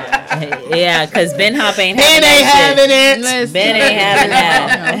 Okay. Yeah, because Ben Hop ain't Ben ain't having it. Ben ain't having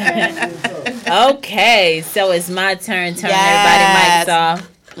that. Okay, so it's my turn. Turn everybody mics off.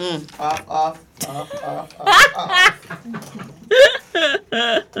 Off.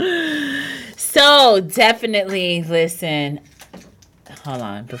 So definitely listen. Hold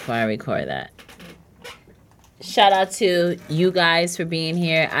on before I record that. Shout out to you guys for being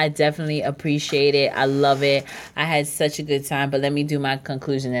here. I definitely appreciate it. I love it. I had such a good time. But let me do my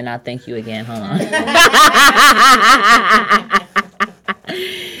conclusion and I'll thank you again. Hold on.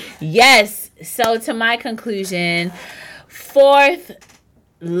 Yes. So to my conclusion, 4th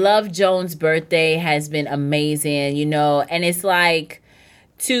Love Jones' birthday has been amazing, you know, and it's like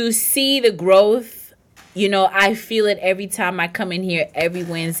to see the growth you know, I feel it every time I come in here every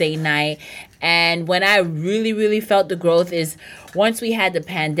Wednesday night. And when I really, really felt the growth is once we had the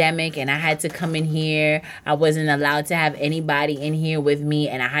pandemic and I had to come in here. I wasn't allowed to have anybody in here with me,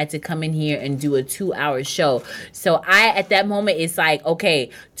 and I had to come in here and do a 2-hour show. So at that moment, it's like, okay,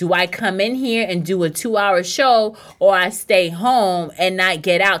 do I come in here and do a 2-hour show, or I stay home and not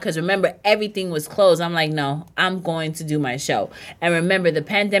get out? Because remember, everything was closed. I'm like, no, I'm going to do my show. And remember, the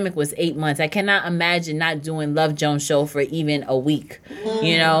pandemic was 8 months. I cannot imagine not doing Love Jones show for even a week,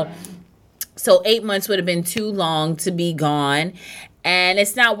 you know? So 8 months would have been too long to be gone. And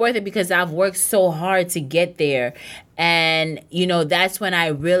it's not worth it because I've worked so hard to get there. And, you know, that's when I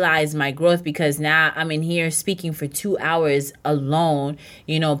realized my growth, because now I'm in here speaking for 2 hours alone,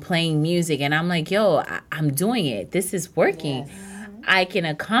 you know, playing music. And I'm like, yo, I'm doing it. This is working. Yes. I can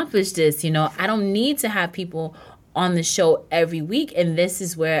accomplish this. You know, I don't need to have people on the show every week, and this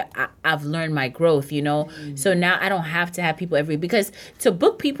is where I've learned my growth, you know. So now I don't have to have people every, because to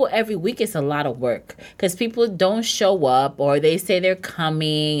book people every week is a lot of work, because people don't show up, or they say they're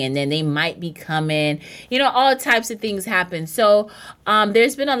coming and then they might be coming, you know, all types of things happen. So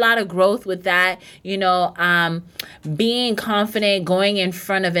there's been a lot of growth with that, you know, being confident, going in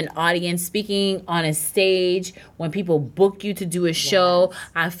front of an audience, speaking on a stage. When people book you to do a show,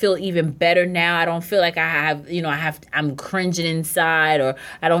 I feel even better now. I don't feel like I have, you know, I'm cringing inside, or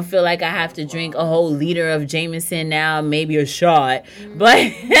I don't feel like I have to drink a whole liter of Jameson now, maybe a shot, but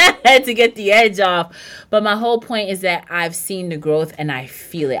to get the edge off. But my whole point is that I've seen the growth and I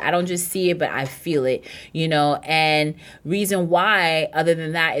feel it. I don't just see it, but I feel it, you know. And reason why, other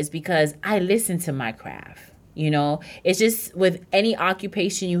than that, is because I listen to my craft. You know, it's just with any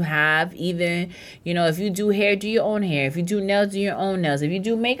occupation you have, either, you know, if you do hair, do your own hair. If you do nails, do your own nails. If you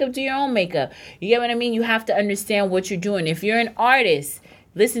do makeup, do your own makeup. You get what I mean? You have to understand what you're doing. If you're an artist,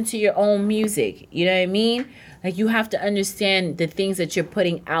 listen to your own music. You know what I mean? Like, you have to understand the things that you're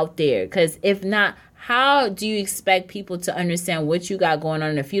putting out there. Because if not, how do you expect people to understand what you got going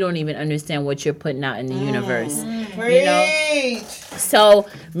on if you don't even understand what you're putting out in the universe? You know? So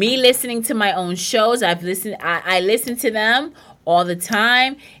me listening to my own shows, I listen to them all the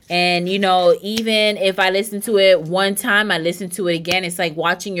time. And, you know, even if I listen to it one time, I listen to it again. It's like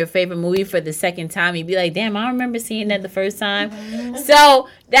watching your favorite movie for the second time. You'd be like, damn, I remember seeing that the first time. So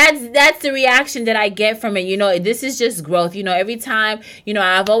that's the reaction that I get from it. You know, this is just growth. You know, every time, you know,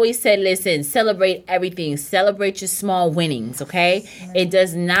 I've always said, listen, celebrate everything. Celebrate your small winnings, okay? It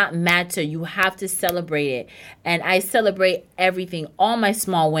does not matter. You have to celebrate it. And I celebrate everything, all my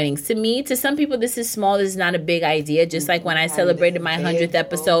small winnings. To me, to some people, this is small. This is not a big idea. Just like when I celebrated my 100th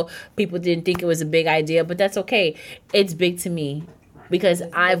episode, people didn't think it was a big idea, but that's okay. It's big to me because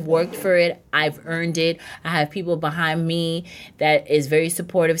I've worked for it. I've earned it. I have people behind me that is very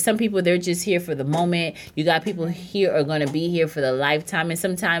supportive. Some people, they're just here for the moment. You got people here are going to be here for the lifetime. And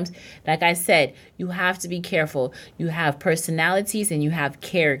sometimes, like I said, you have to be careful. You have personalities and you have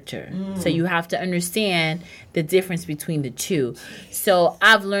character. So you have to understand the difference between the two. So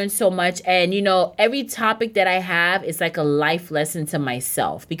I've learned so much. And, you know, every topic that I have is like a life lesson to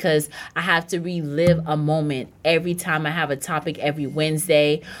myself, because I have to relive a moment every time I have a topic every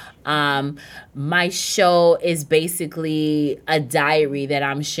Wednesday. My show is basically a diary that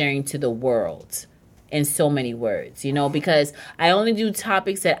I'm sharing to the world in so many words, you know, because I only do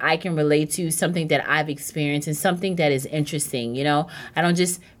topics that I can relate to, something that I've experienced and something that is interesting, you know. I don't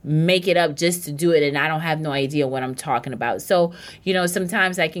just make it up just to do it and I don't have no idea what I'm talking about. So, you know,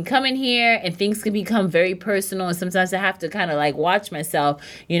 sometimes I can come in here and things can become very personal, and sometimes I have to kind of like watch myself,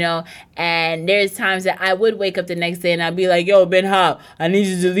 you know. And there's times that I would wake up the next day and I'd be like, yo, Ben Hop, I need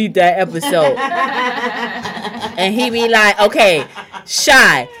you to delete that episode. And he'd be like, okay,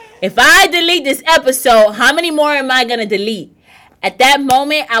 Shy, if I delete this episode, how many more am I going to delete? At that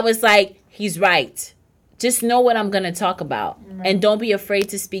moment, I was like, he's right. Just know what I'm going to talk about. And don't be afraid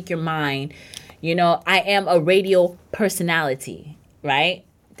to speak your mind. You know, I am a radio personality, right?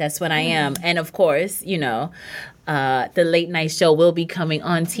 That's what I am. And of course, you know, the late night show will be coming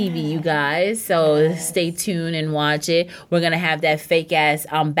on TV, you guys. So stay tuned and watch it. We're going to have that fake ass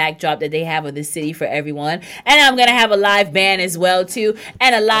backdrop that they have of the city for everyone. And I'm going to have a live band as well, too.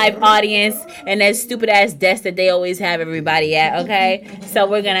 And a live audience. And that stupid ass desk that they always have everybody at, okay? So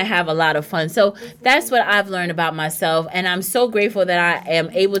we're going to have a lot of fun. So that's what I've learned about myself. And I'm so grateful that I am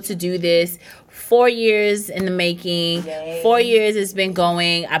able to do this. 4 years in the making. 4 years it's been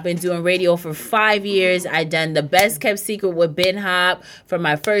going. I've been doing radio for 5 years. I done the Best Kept Secret with Ben Hop for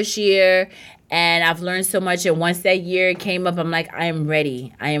my first year. And I've learned so much. And once that year came up, I'm like, I am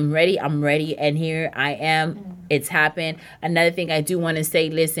ready. I am ready. I'm ready. And here I am It's happened. Another thing I do want to say,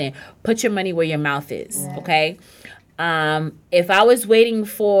 listen, put your money where your mouth is, okay? If I was waiting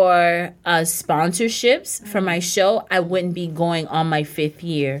for sponsorships for my show, I wouldn't be going on my 5th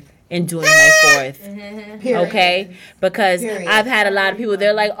year and doing my 4th. Okay? Because I've had a lot of people,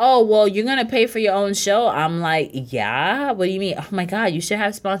 they're like, oh, well, you're going to pay for your own show. I'm like, yeah? What do you mean? Oh, my God, you should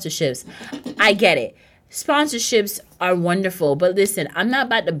have sponsorships. I get it. Sponsorships are wonderful. But listen, I'm not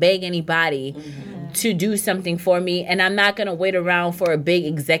about to beg anybody to do something for me. And I'm not going to wait around for a big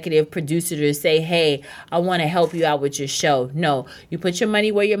executive producer to say, hey, I want to help you out with your show. No. You put your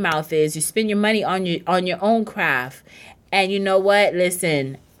money where your mouth is. You spend your money on your own craft. And you know what?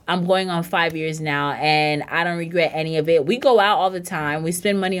 Listen, I'm going on 5 years now, and I don't regret any of it. We go out all the time. We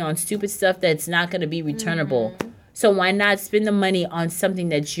spend money on stupid stuff that's not going to be returnable. So why not spend the money on something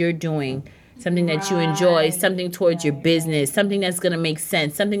that you're doing, something that you enjoy, something towards your business, something that's going to make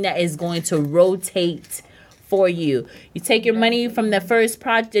sense, something that is going to rotate for you. You take your money from the first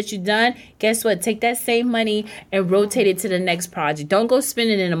project that you've done, guess what? Take that same money and rotate it to the next project. Don't go spend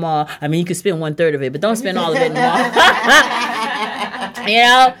it in the mall. I mean, you can spend 1/3 of it, but don't spend all of it in the mall. You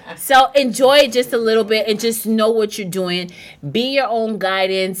know? So enjoy it just a little bit and just know what you're doing. Be your own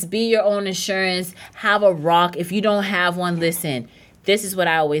guidance. Be your own insurance. Have a rock. If you don't have one, listen. This is what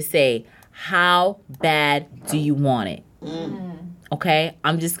I always say. How bad do you want it? Okay?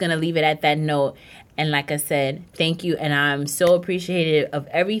 I'm just going to leave it at that note. And like I said, thank you. And I'm so appreciative of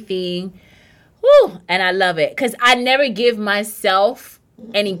everything. Woo! And I love it. Because I never give myself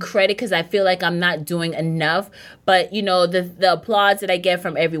any credit because I feel like I'm not doing enough. But, you know, the applause that I get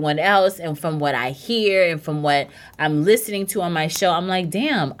from everyone else and from what I hear and from what I'm listening to on my show, I'm like,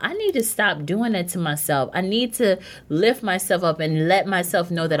 damn, I need to stop doing that to myself. I need to lift myself up and let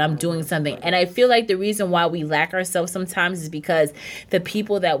myself know that I'm doing something. And I feel like the reason why we lack ourselves sometimes is because the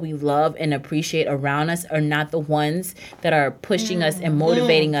people that we love and appreciate around us are not the ones that are pushing us and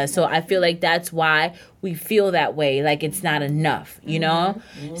motivating us. So I feel like that's why we feel that way, like it's not enough, you know?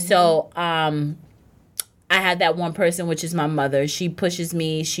 So, I have that one person, which is my mother. She pushes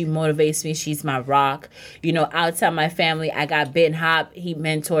me. She motivates me. She's my rock. You know, outside my family, I got Ben Hop. He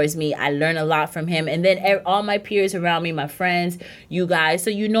mentors me. I learn a lot from him. And then all my peers around me, my friends, you guys. So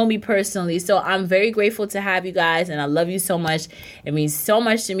you know me personally. So I'm very grateful to have you guys. And I love you so much. It means so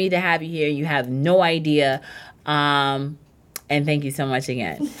much to me to have you here. You have no idea. And thank you so much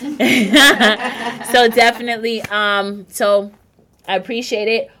again. So definitely, I appreciate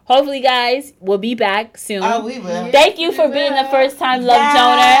it. Hopefully, guys, we'll be back soon. Oh, we will. Thank you for being the first time Love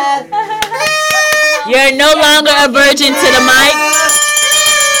Joner. You're no longer a virgin to the mic.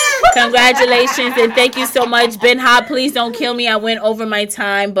 Congratulations, and thank you so much. Ben Hop, please don't kill me. I went over my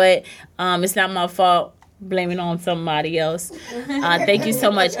time, but it's not my fault. Blame it on somebody else. Thank you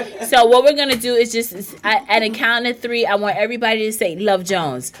so much. So what we're going to do is just, at a count of 3, I want everybody to say Love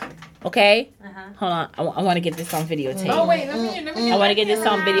Jones. Okay? Hold on. I want to get this on videotape. Oh, wait. Let me I want to get this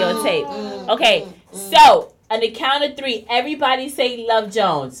on videotape. Okay. So, on the count of 3, everybody say Love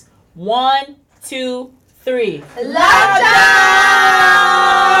Jones. 1, 2, 3. Love Jones!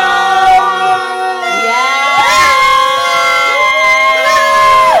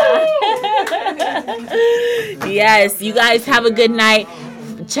 Yes. You guys have a good night.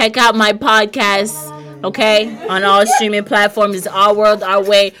 Check out my podcast. Okay, on all streaming platforms. It's Our World, Our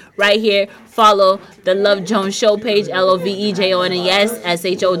Way, right here. Follow the Love Jones Show page, LOVEJONES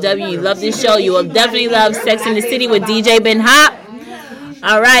SHOW. You love this show. You will definitely love Sex in the City with DJ Ben Hop.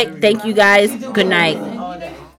 All right, thank you guys. Good night.